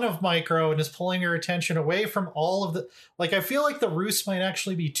a ton of micro and is pulling your attention away from all of the, like, I feel like the Rus might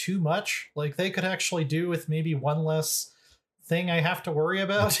actually be too much. Like they could actually do with maybe one less thing I have to worry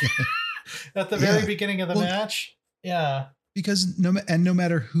about at the very beginning of the match. Yeah. Because no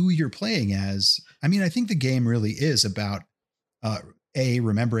matter who you're playing as, I mean, I think the game really is about,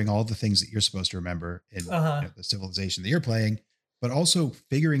 remembering all the things that you're supposed to remember in the civilization that you're playing, but also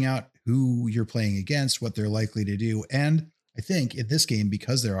figuring out who you're playing against, what they're likely to do. And I think in this game,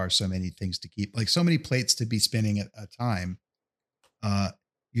 because there are so many things to keep, like so many plates to be spinning at a time,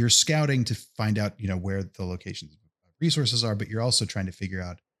 you're scouting to find out, where the locations of resources are, but you're also trying to figure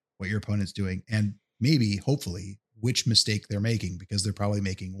out what your opponent's doing and maybe, hopefully, which mistake they're making, because they're probably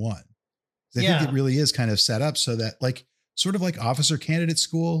making one. I think it really is kind of set up so that, like, sort of like officer candidate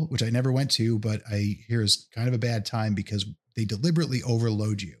school, which I never went to, but I hear is kind of a bad time because they deliberately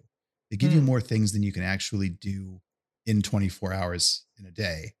overload you. They give you more things than you can actually do in 24 hours in a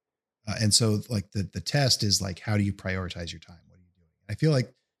day. And so like the test is like, how do you prioritize your time? What are you doing? I feel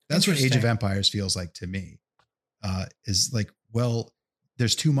like that's what Age of Empires feels like to me, is like, well,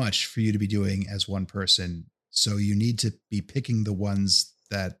 there's too much for you to be doing as one person. So you need to be picking the ones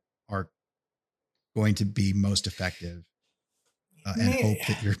that are going to be most effective, and hope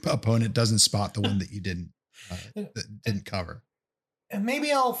that your opponent doesn't spot the one that you didn't cover. And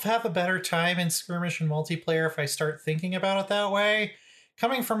maybe I'll have a better time in skirmish and multiplayer if I start thinking about it that way.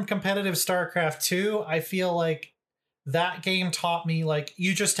 Coming from competitive StarCraft 2, I feel like that game taught me, like,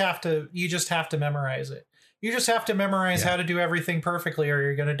 you just have to memorize it. You just have to memorize how to do everything perfectly or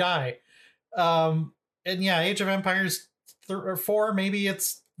you're going to die. And yeah, Age of Empires 4, maybe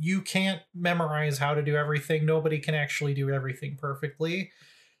it's, you can't memorize how to do everything. Nobody can actually do everything perfectly.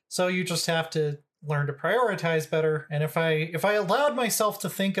 So you just have to learn to prioritize better. And if I allowed myself to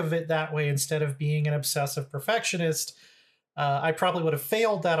think of it that way instead of being an obsessive perfectionist, I probably would have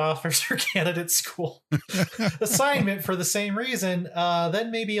failed that officer candidate school assignment for the same reason. Then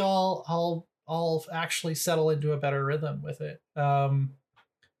maybe I'll actually settle into a better rhythm with it.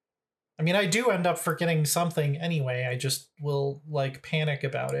 I mean, I do end up forgetting something anyway. I just will like panic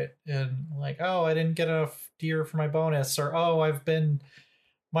about it and like, oh, I didn't get enough deer for my bonus, or oh, I've been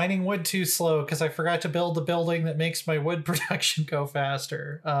mining wood too slow because I forgot to build the building that makes my wood production go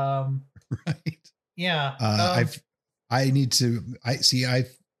faster. Right. Yeah. I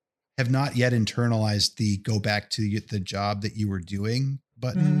have not yet internalized the go back to the job that you were doing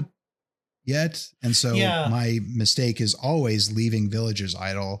button yet. And so my mistake is always leaving villagers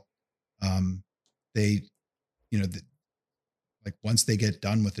idle. They, like once they get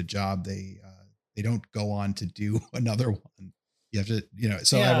done with the job, they don't go on to do another one. You have to,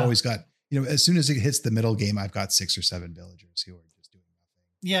 so I've always got, as soon as it hits the middle game, I've got 6 or 7 villagers who are just doing nothing.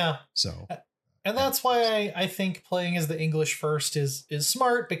 Yeah. So, and that's why I think playing as the English first is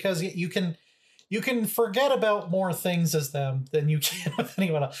smart, because you can you can forget about more things as them than you can with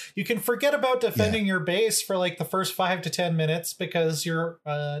anyone else. You can forget about defending your base for like the first 5 to 10 minutes because your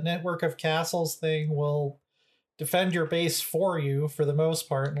network of castles thing will defend your base for you for the most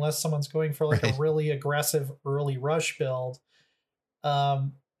part, unless someone's going for like a really aggressive early rush build.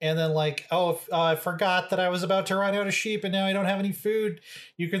 And then like, I forgot that I was about to run out of sheep and now I don't have any food.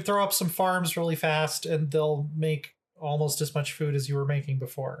 You can throw up some farms really fast and they'll make almost as much food as you were making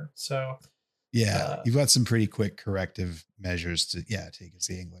before. So you've got some pretty quick corrective measures to take against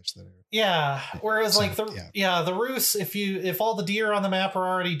the English that are whereas like the Rus, if all the deer on the map are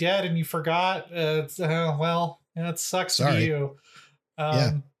already dead and you forgot, it sucks to be you.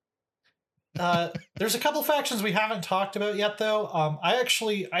 There's a couple factions we haven't talked about yet, though. I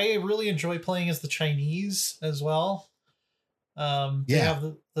really enjoy playing as the Chinese as well. They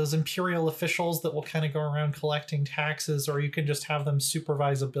have those imperial officials that will kind of go around collecting taxes, or you can just have them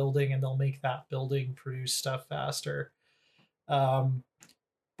supervise a building and they'll make that building produce stuff faster. But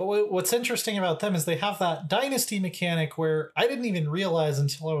what's interesting about them is they have that dynasty mechanic where I didn't even realize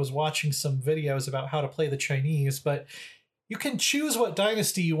until I was watching some videos about how to play the Chinese, but you can choose what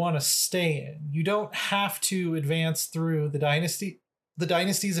dynasty you want to stay in. You don't have to advance through the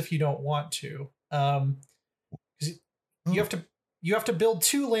dynasties if you don't want to. You have to build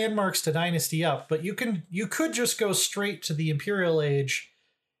 2 landmarks to dynasty up, but you could just go straight to the Imperial Age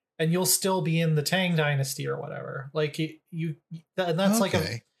and you'll still be in the Tang dynasty or whatever. Like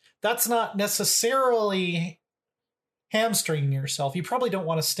that's not necessarily hamstringing yourself. You probably don't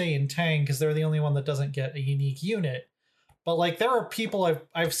want to stay in Tang because they're the only one that doesn't get a unique unit. But like there are people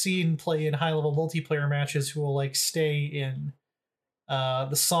I've seen play in high level multiplayer matches who will like stay in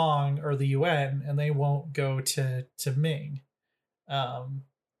the Song or the Yuan and they won't go to Ming. And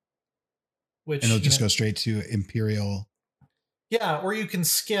they'll just go straight to Imperial. Yeah, or you can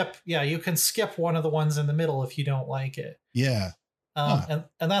skip one of the ones in the middle if you don't like it. Yeah. And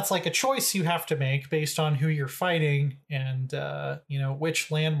that's like a choice you have to make based on who you're fighting and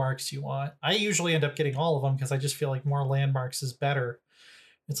which landmarks you want. I usually end up getting all of them because I just feel like more landmarks is better.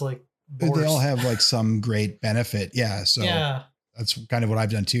 It's like they all have like some great benefit. Yeah. So that's kind of what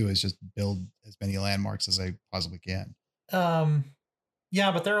I've done too, is just build as many landmarks as I possibly can.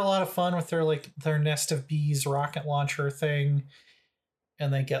 But they're a lot of fun with their Nest of Bees rocket launcher thing.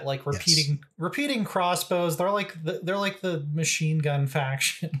 And they get like repeating crossbows. They're like the machine gun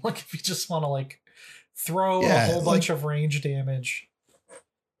faction. Like if you just want to like throw a whole bunch of range damage.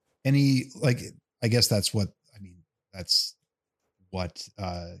 I guess that's what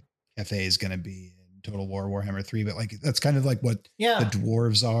Cafe is going to be in Total War Warhammer 3. But like that's kind of like what the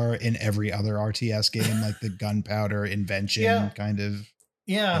dwarves are in every other RTS game, like the gunpowder invention kind of.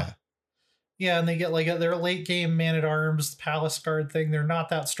 Yeah, and they get like their late game man-at-arms palace guard thing. They're not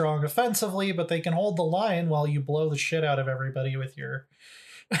that strong offensively, but they can hold the line while you blow the shit out of everybody with your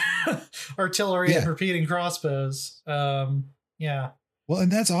artillery and repeating crossbows. Well,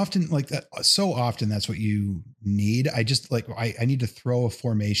 and that's often like that. So often that's what you need. I just like, I need to throw a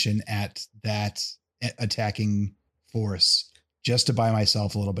formation at that attacking force just to buy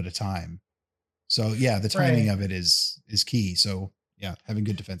myself a little bit of time. So the timing of it is key. So having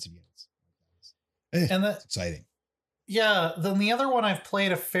good defensive units. And that's exciting. Yeah. Then the other one I've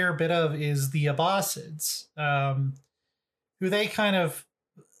played a fair bit of is the Abbasids, who they only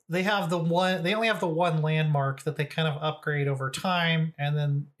have the one landmark that they kind of upgrade over time. And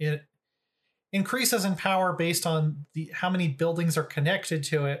then it increases in power based on how many buildings are connected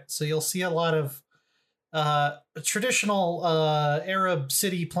to it. So you'll see a lot of traditional Arab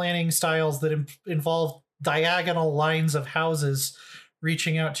city planning styles that involve diagonal lines of houses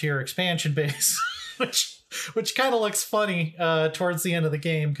reaching out to your expansion base. Which kind of looks funny towards the end of the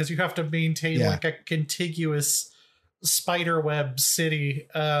game because you have to maintain like a contiguous spider web city.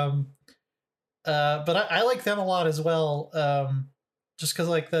 But I like them a lot as well. Just because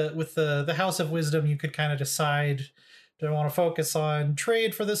like with the House of Wisdom, you could kind of decide, do I want to focus on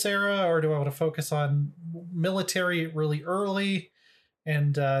trade for this era or do I want to focus on military really early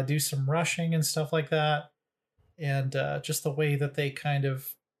and do some rushing and stuff like that. And just the way that they kind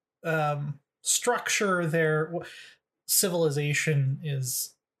of structure their civilization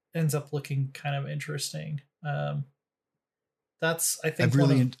ends up looking kind of interesting. That's, I think, I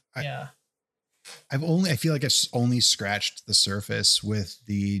feel like I've only scratched the surface with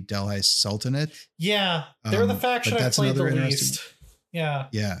the Delhi Sultanate. Yeah, they're the faction I've played the least. Yeah.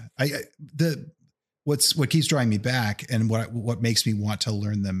 What keeps drawing me back and what makes me want to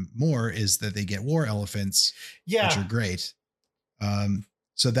learn them more is that they get war elephants, which are great.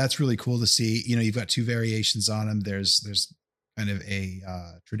 So that's really cool to see. You've got 2 variations on them. There's kind of a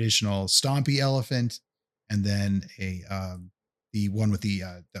traditional stompy elephant, and then the one with the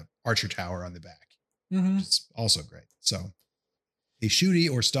archer tower on the back, which is also great. So a shooty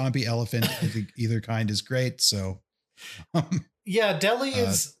or stompy elephant, I think either kind is great. So yeah, Delhi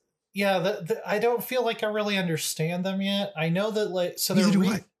is. Yeah, I don't feel like I really understand them yet. I know that like so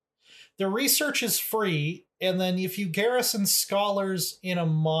their research is free, and then if you garrison scholars in a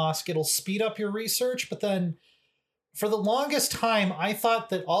mosque, it'll speed up your research. But then, for the longest time, I thought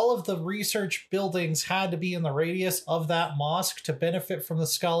that all of the research buildings had to be in the radius of that mosque to benefit from the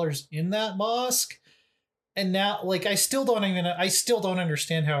scholars in that mosque. And now, like, I still don't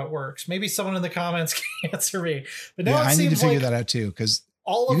understand how it works. Maybe someone in the comments can answer me. But now I need to figure that out too, because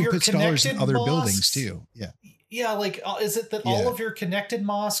all of your put scholars in other mosques, buildings too. Yeah, like, is it that all of your connected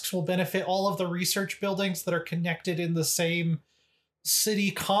mosques will benefit all of the research buildings that are connected in the same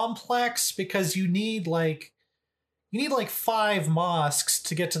city complex? Because you need like 5 mosques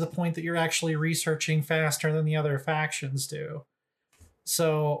to get to the point that you're actually researching faster than the other factions do.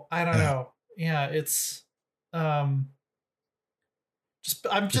 So I don't know. Yeah, it's I'm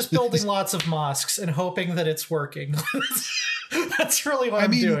just building lots of mosques and hoping that it's working. That's really what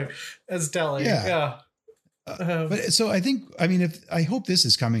I'm doing as Delhi. Yeah. But so I hope this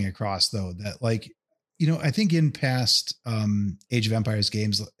is coming across though, that like, I think in past Age of Empires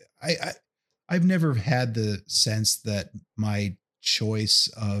games, I've never had the sense that my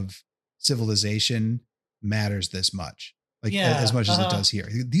choice of civilization matters this much, like as much as it does here.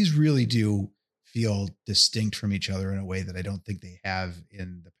 These really do feel distinct from each other in a way that I don't think they have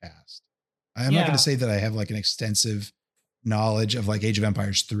in the past. I'm not going to say that I have like an extensive knowledge of like Age of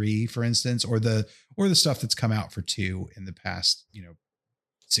Empires 3, for instance, or the stuff that's come out for 2 in the past,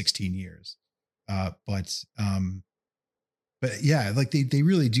 16 years. But yeah, like they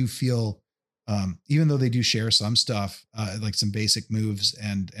really do feel, even though they do share some stuff, like some basic moves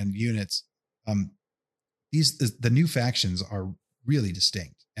and units, the new factions are really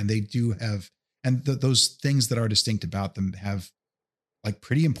distinct, and they do have, and those things that are distinct about them have like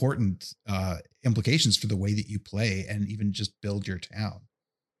pretty important implications for the way that you play and even just build your town.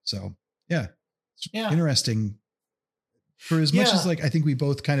 So it's interesting. For as much as like I think we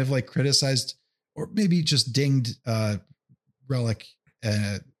both kind of like criticized or maybe just dinged Relic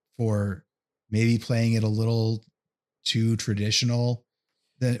for maybe playing it a little too traditional,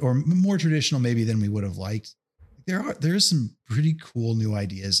 or more traditional maybe than we would have liked. There is some pretty cool new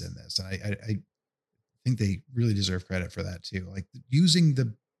ideas in this, and I think they really deserve credit for that too. Like using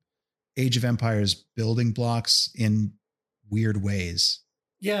the Age of Empires building blocks in weird ways.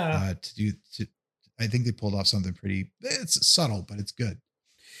 I think they pulled off something it's subtle, but it's good.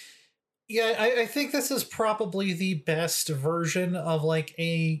 Yeah, I think this is probably the best version of like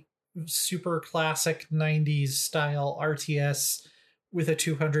a super classic 90s style RTS with a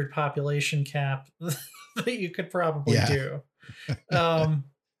 200 population cap that you could probably do.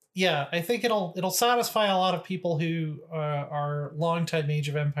 I think it'll satisfy a lot of people who are longtime Age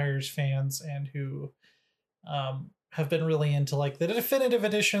of Empires fans and who have been really into like the definitive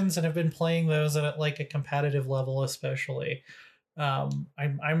editions and have been playing those at like a competitive level, especially.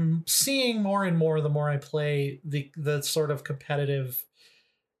 I'm seeing more and more the more I play the sort of competitive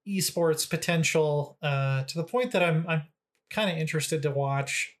esports potential to the point that I'm kind of interested to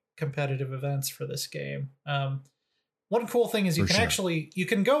watch competitive events for this game. One cool thing is you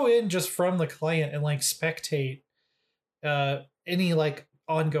can go in just from the client and like spectate any like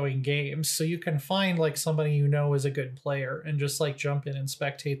ongoing games. So you can find like somebody is a good player and just like jump in and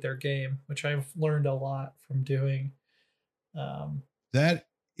spectate their game, which I've learned a lot from doing. That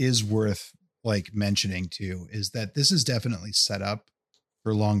is worth like mentioning too, is that this is definitely set up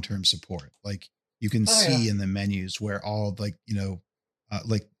for long-term support. Like you can see in the menus where all like,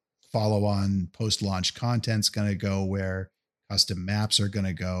 like follow on post-launch content's going to go, where custom maps are going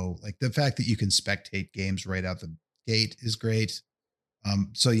to go. Like the fact that you can spectate games right out the gate is great.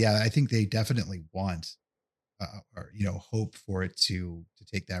 So yeah, I think they definitely want or hope for it to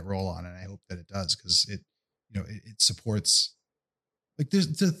take that role on, and I hope that it does, because it it supports like there's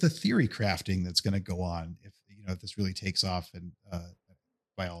the theory crafting that's going to go on if if this really takes off, and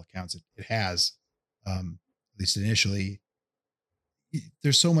by all accounts it has, at least initially.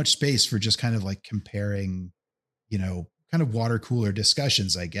 There's so much space for just kind of like comparing, kind of water cooler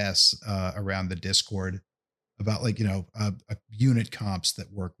discussions, I guess, around the Discord about like, unit comps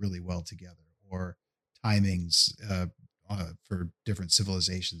that work really well together, or timings for different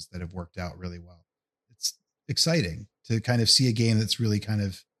civilizations that have worked out really well. It's exciting to kind of see a game that's really kind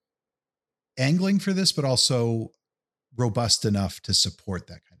of angling for this, but also robust enough to support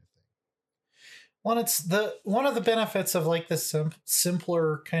that kind of thing. Well, it's one of the benefits of like this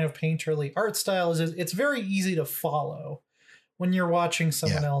simpler kind of painterly art style is it's very easy to follow when you're watching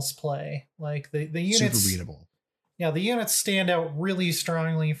someone else play. Like the units, super readable. Yeah, the units stand out really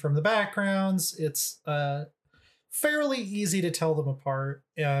strongly from the backgrounds. It's fairly easy to tell them apart,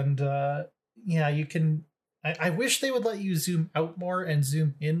 and yeah, you can. I wish they would let you zoom out more and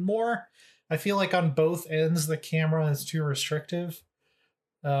zoom in more. I feel like on both ends the camera is too restrictive.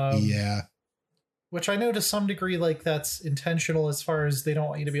 Yeah. Which I know to some degree, like that's intentional as far as they don't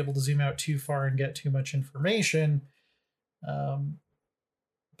want you to be able to zoom out too far and get too much information. But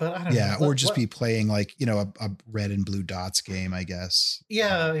I don't know. Yeah, or just be playing like, a red and blue dots game, I guess.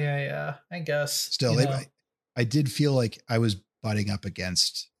 Yeah. I guess. Still, I did feel like I was butting up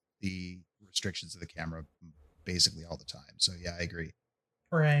against the restrictions of the camera basically all the time. So yeah, I agree.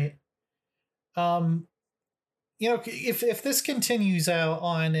 Right. If this continues out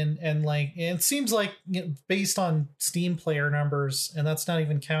on and like it seems like based on Steam player numbers, and that's not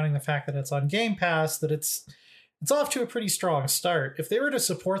even counting the fact that it's on Game Pass, that it's off to a pretty strong start. If they were to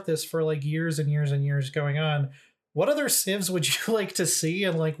support this for like years and years and years going on, what other civs would you like to see,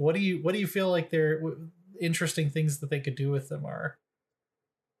 and like what do you feel like they're interesting things that they could do with them are?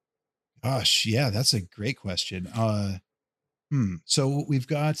 Gosh, yeah, that's a great question. So we've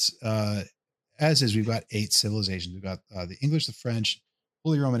got we've got 8 civilizations. We've got the English, the French,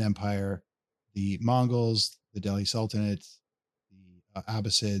 Holy Roman Empire, the Mongols, the Delhi Sultanate, the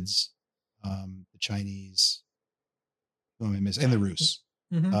Abbasids, the Chinese, and the Rus.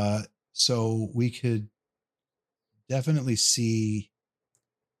 Mm-hmm. So we could definitely see.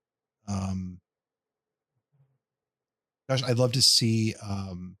 Gosh, I'd love to see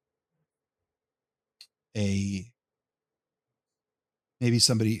maybe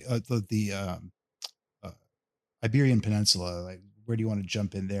somebody the Iberian Peninsula. Like, where do you want to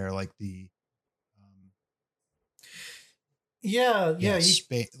jump in there? Like the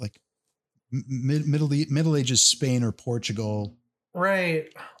Spain, like Middle Ages Spain or Portugal, right?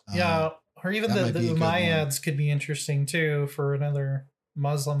 Yeah, or even the Mayans could be interesting too for another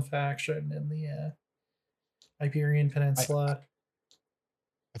Muslim faction in the Iberian Peninsula.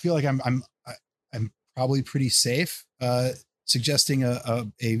 I feel like I'm probably pretty safe suggesting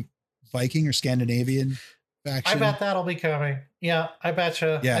a Viking or Scandinavian faction. I bet that'll be coming. Yeah, I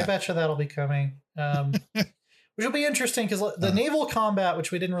betcha. Yeah. I betcha that'll be coming. Which will be interesting because the naval combat,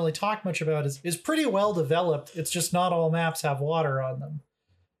 which we didn't really talk much about, is pretty well developed. It's just not all maps have water on them.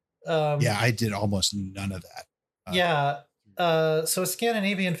 Yeah, I did almost none of that. So a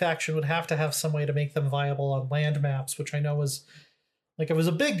Scandinavian faction would have to have some way to make them viable on land maps, which I know was like it was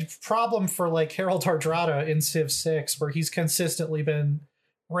a big problem for like Harold Hardrada in Civ 6, where he's consistently been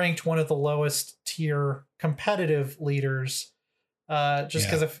ranked one of the lowest tier competitive leaders. Just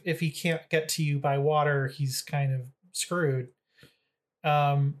because if he can't get to you by water, he's kind of screwed.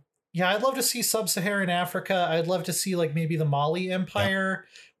 I'd love to see sub-Saharan Africa. I'd love to see like maybe the Mali Empire,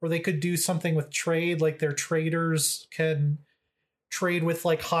 where they could do something with trade, like their traders can trade with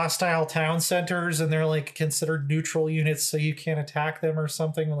like hostile town centers and they're like considered neutral units, so you can't attack them or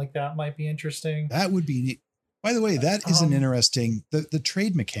something like that. Might be interesting. That would be neat. By the way, that is an interesting, the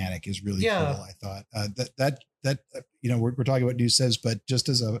trade mechanic is really cool. I thought that we're talking about new civs, but just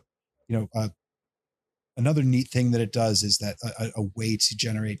as a, another neat thing that it does is that a way to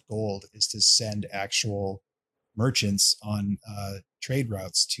generate gold is to send actual merchants on trade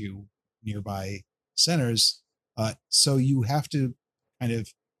routes to nearby centers. So you have to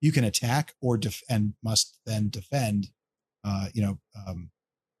you can attack or and must then defend,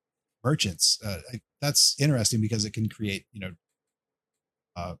 merchants. That's interesting because it can create,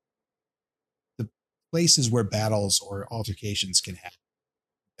 the places where battles or altercations can happen.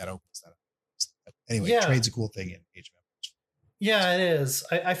 That opens that up. Anyway, trade's a cool thing in Age of Empires. Yeah, it is.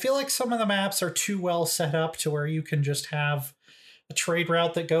 I feel like some of the maps are too well set up to where you can just have a trade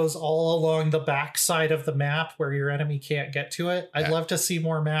route that goes all along the back side of the map where your enemy can't get to it. I'd love to see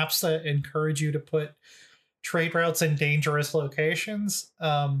more maps that encourage you to put trade routes in dangerous locations.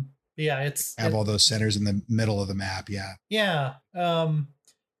 Have all those centers in the middle of the map.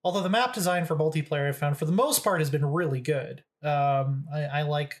 Although the map design for multiplayer I found for the most part has been really good. I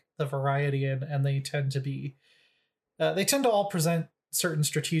like the variety and they tend to all present certain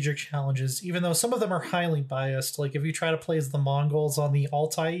strategic challenges, even though some of them are highly biased. Like if you try to play as the Mongols on the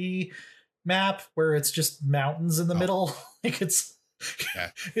Altai map where it's just mountains in the middle, like it's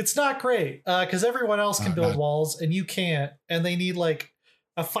not great because everyone else can build walls and you can't, and they need like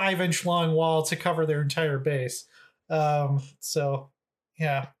a 5-inch long wall to cover their entire base.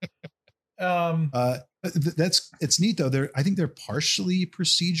 It's neat though. I think they're partially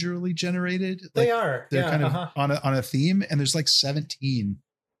procedurally generated. They are. They're kind of on a theme, and there's like 17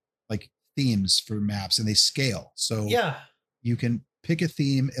 like themes for maps, and they scale. So you can pick a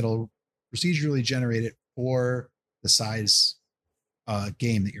theme. It'll procedurally generate it for the size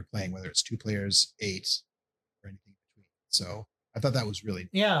game that you're playing, whether it's 2 players, 8, or anything between. So I thought that was really neat.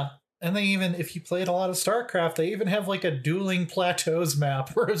 Yeah. And they even, if you played a lot of StarCraft, they even have like a dueling plateaus map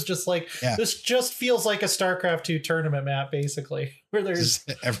where it's just like, this just feels like a StarCraft 2 tournament map, basically, where there's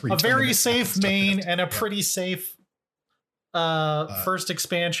a very safe main and a pretty safe first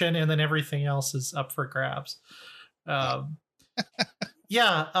expansion, and then everything else is up for grabs. Gotta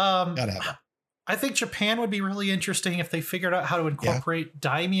have it. I think Japan would be really interesting if they figured out how to incorporate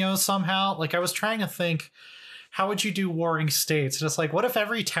daimyo somehow. Like I was trying to think, how would you do warring states? And it's like, what if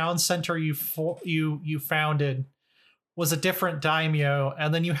every town center you founded was a different daimyo,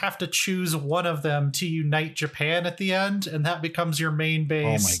 and then you have to choose one of them to unite Japan at the end, and that becomes your main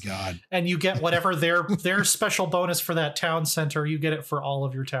base. Oh my God. And you get whatever their special bonus for that town center, you get it for all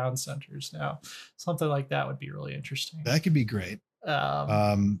of your town centers now. Something like that would be really interesting. That could be great.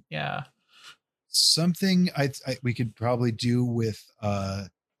 Something we could probably do with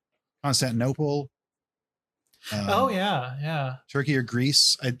Constantinople. Turkey or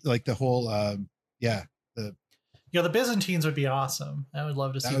Greece. I like the whole the Byzantines would be awesome. I would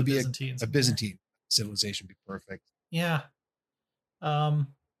love to see the Byzantines. A Byzantine civilization would be perfect. Yeah. I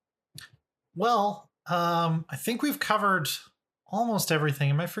think we've covered almost everything.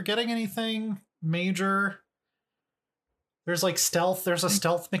 Am I forgetting anything major? There's like stealth. There's a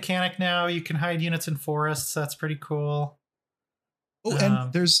stealth mechanic now. You can hide units in forests. That's pretty cool. Oh,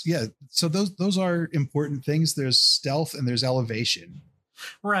 and there's so those are important things. There's stealth and there's elevation.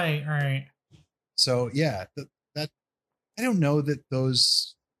 Right. So that I don't know that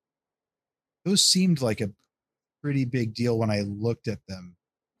those seemed like a pretty big deal when I looked at them,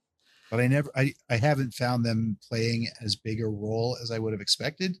 but I haven't found them playing as big a role as I would have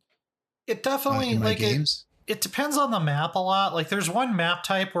expected. It definitely in my games. It depends on the map a lot. Like there's one map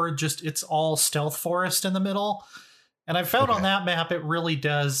type where it's all stealth forest in the middle. And I've found on that map, it really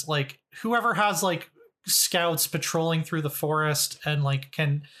does, like, whoever has like scouts patrolling through the forest and like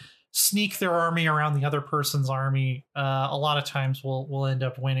can sneak their army around the other person's army, a lot of times will end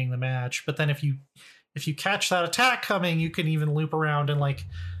up winning the match. But then if you catch that attack coming, you can even loop around and like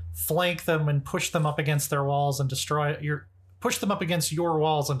flank them and push them up against their walls and push them up against your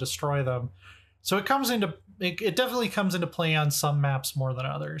walls and destroy them. So it definitely comes into play on some maps more than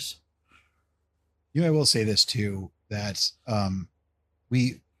others. I will say this too, that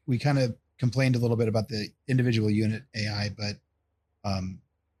we kind of complained a little bit about the individual unit AI, but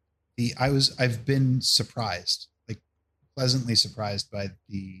I've been surprised, like pleasantly surprised by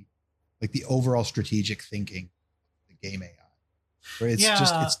the overall strategic thinking of the game AI, where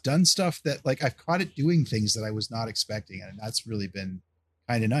it's done stuff that like I've caught it doing things that I was not expecting, and that's really been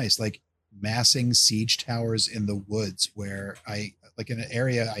kind of nice, like massing siege towers in the woods where I like in an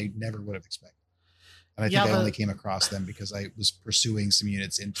area I never would have expected. And I think I only came across them because I was pursuing some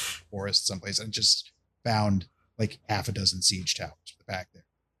units into the forest someplace and just found like half a dozen siege towers back there.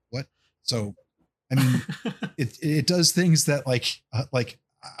 What? So, I mean, it does things that like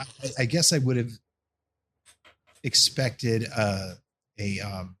I guess I would have expected a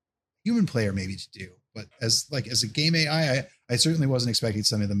human player maybe to do, but as a game AI, I certainly wasn't expecting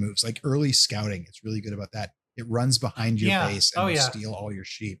some of the moves. Like early scouting, it's really good about that. It runs behind your base and will steal all your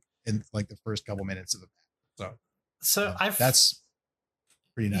sheep in like the first couple minutes of the map. So that's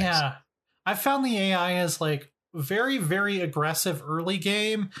pretty nice. Yeah. I found the AI as like very, very aggressive early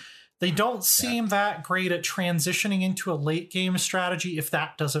game. They don't seem that great at transitioning into a late game strategy if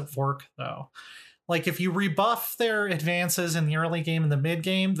that doesn't work though. Like if you rebuff their advances in the early game and the mid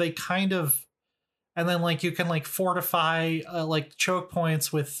game, they kind of, and then like you can like fortify like choke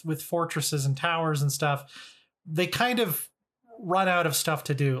points with fortresses and towers and stuff. They kind of run out of stuff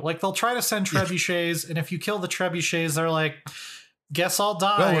to do. Like they'll try to send trebuchets, and if you kill the trebuchets, they're like, guess I'll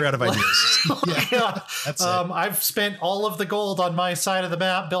die. Well, we're out of ideas. That's it. I've spent all of the gold on my side of the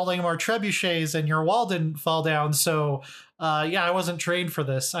map building more trebuchets, and your wall didn't fall down. So I wasn't trained for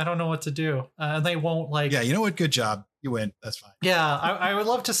this. I don't know what to do. And they won't like. Yeah, you know what? Good job. You win. That's fine. Yeah, I would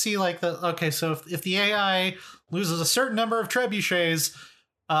love to see like so if the AI loses a certain number of trebuchets,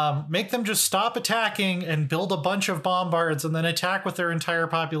 make them just stop attacking and build a bunch of bombards and then attack with their entire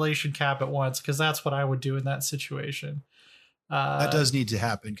population cap at once, because that's what I would do in that situation. That does need to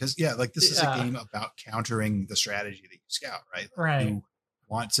happen because this is a game about countering the strategy that you scout, right? Right. You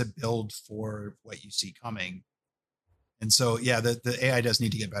want to build for what you see coming. And so, the AI does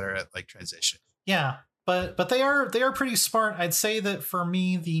need to get better at like transition. Yeah. but they are pretty smart. I'd say that for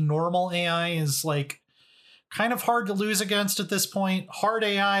me, the normal AI is like kind of hard to lose against at this point. Hard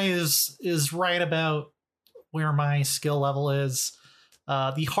AI is right about where my skill level is.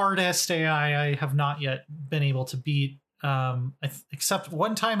 The hardest AI I have not yet been able to beat, except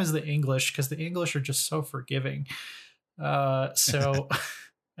one time is the English, because the English are just so forgiving. So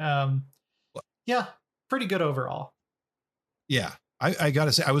yeah, pretty good overall. Yeah, I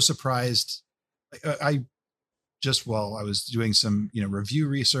gotta say, I was surprised. I just, while I was doing some review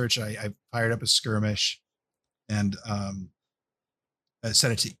research, I fired up a skirmish and I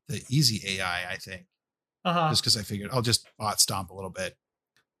set it to the easy AI, I think, just because I figured I'll just bot stomp a little bit,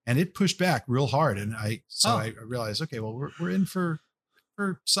 and it pushed back real hard, and I realized, okay, well, we're in for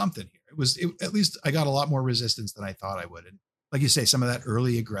something here. At least I got a lot more resistance than I thought I would, and like you say, some of that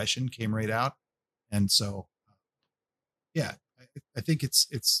early aggression came right out, and so yeah, I think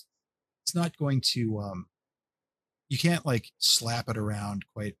it's not going to you can't like slap it around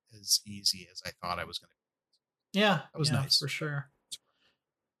quite as easy as I thought I was going to. Yeah, that was nice for sure.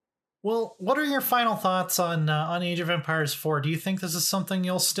 Well, what are your final thoughts on Age of Empires 4? Do you think this is something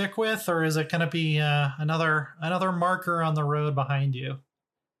you'll stick with, or is it going to be another marker on the road behind you?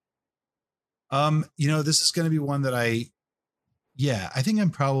 This is going to be one that I think I'm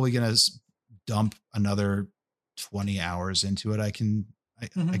probably going to dump another 20 hours into it. I can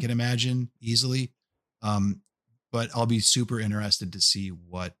imagine easily. But I'll be super interested to see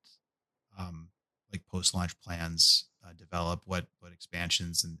what like post-launch plans develop, what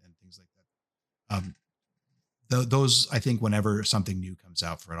expansions and things like that. Those, I think, whenever something new comes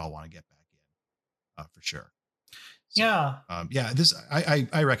out for it, I'll want to get back in for sure. So, yeah. This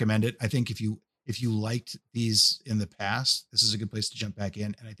I recommend it. I think if you liked these in the past, this is a good place to jump back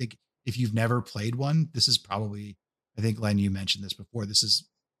in. And I think if you've never played one, this is probably, I think, Len, you mentioned this before, this is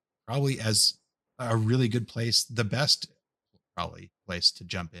probably as a really good place, the best probably place to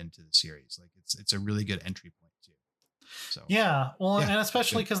jump into the series. Like it's a really good entry point too. So and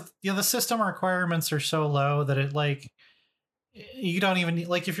especially because the system requirements are so low that it like you don't even need,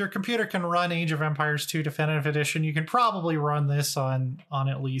 like, if your computer can run Age of Empires 2 Definitive Edition, you can probably run this on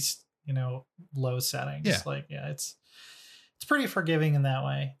at least low settings. It's pretty forgiving in that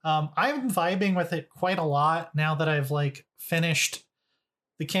way. I'm vibing with it quite a lot now that I've like finished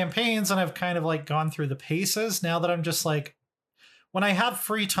the campaigns and I've kind of like gone through the paces. Now that I'm just like, when I have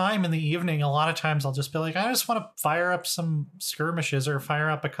free time in the evening, a lot of times I'll just be like, I just want to fire up some skirmishes or fire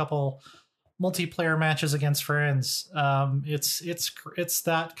up a couple multiplayer matches against friends. It's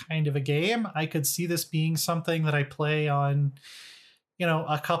that kind of a game. I could see this being something that I play on,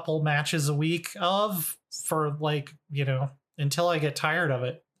 a couple matches a week of for like, until I get tired of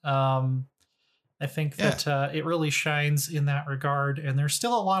it. I think that it really shines in that regard. And there's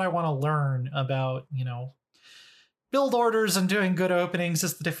still a lot I want to learn about, build orders and doing good openings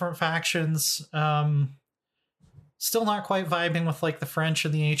as the different factions. Still not quite vibing with like the French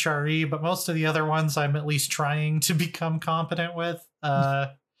and the HRE, but most of the other ones I'm at least trying to become competent with.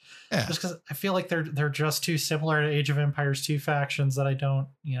 Just because I feel like they're just too similar to Age of Empires 2 factions that I don't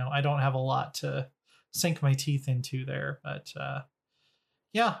have a lot to sink my teeth into there. But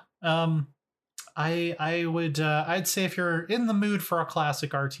I'd say if you're in the mood for a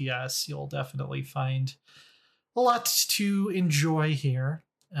classic RTS, you'll definitely find a lot to enjoy here.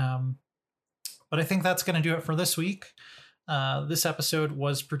 But I think that's going to do it for this week. This episode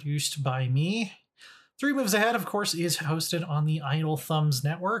was produced by me. 3 Moves Ahead, of course, is hosted on the Idle Thumbs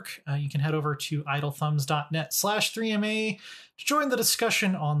network. You can head over to idlethumbs.net/3MA to join the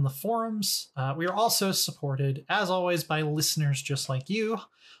discussion on the forums. We are also supported, as always, by listeners just like you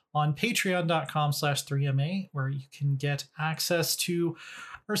on patreon.com/3MA, where you can get access to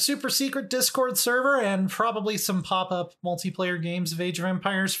our super secret Discord server and probably some pop-up multiplayer games of Age of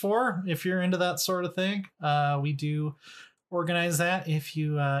Empires 4, if you're into that sort of thing. We do organize that if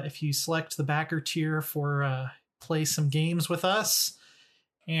you select the backer tier for play some games with us.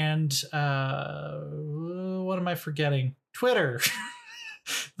 And what am I forgetting? Twitter.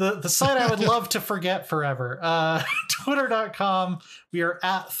 The site I would love to forget forever. Twitter.com. We are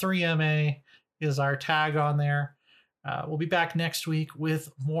at 3MA is our tag on there. We'll be back next week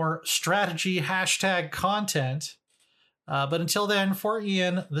with more strategy hashtag content. But until then, for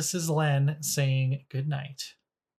Ian, this is Len saying good night.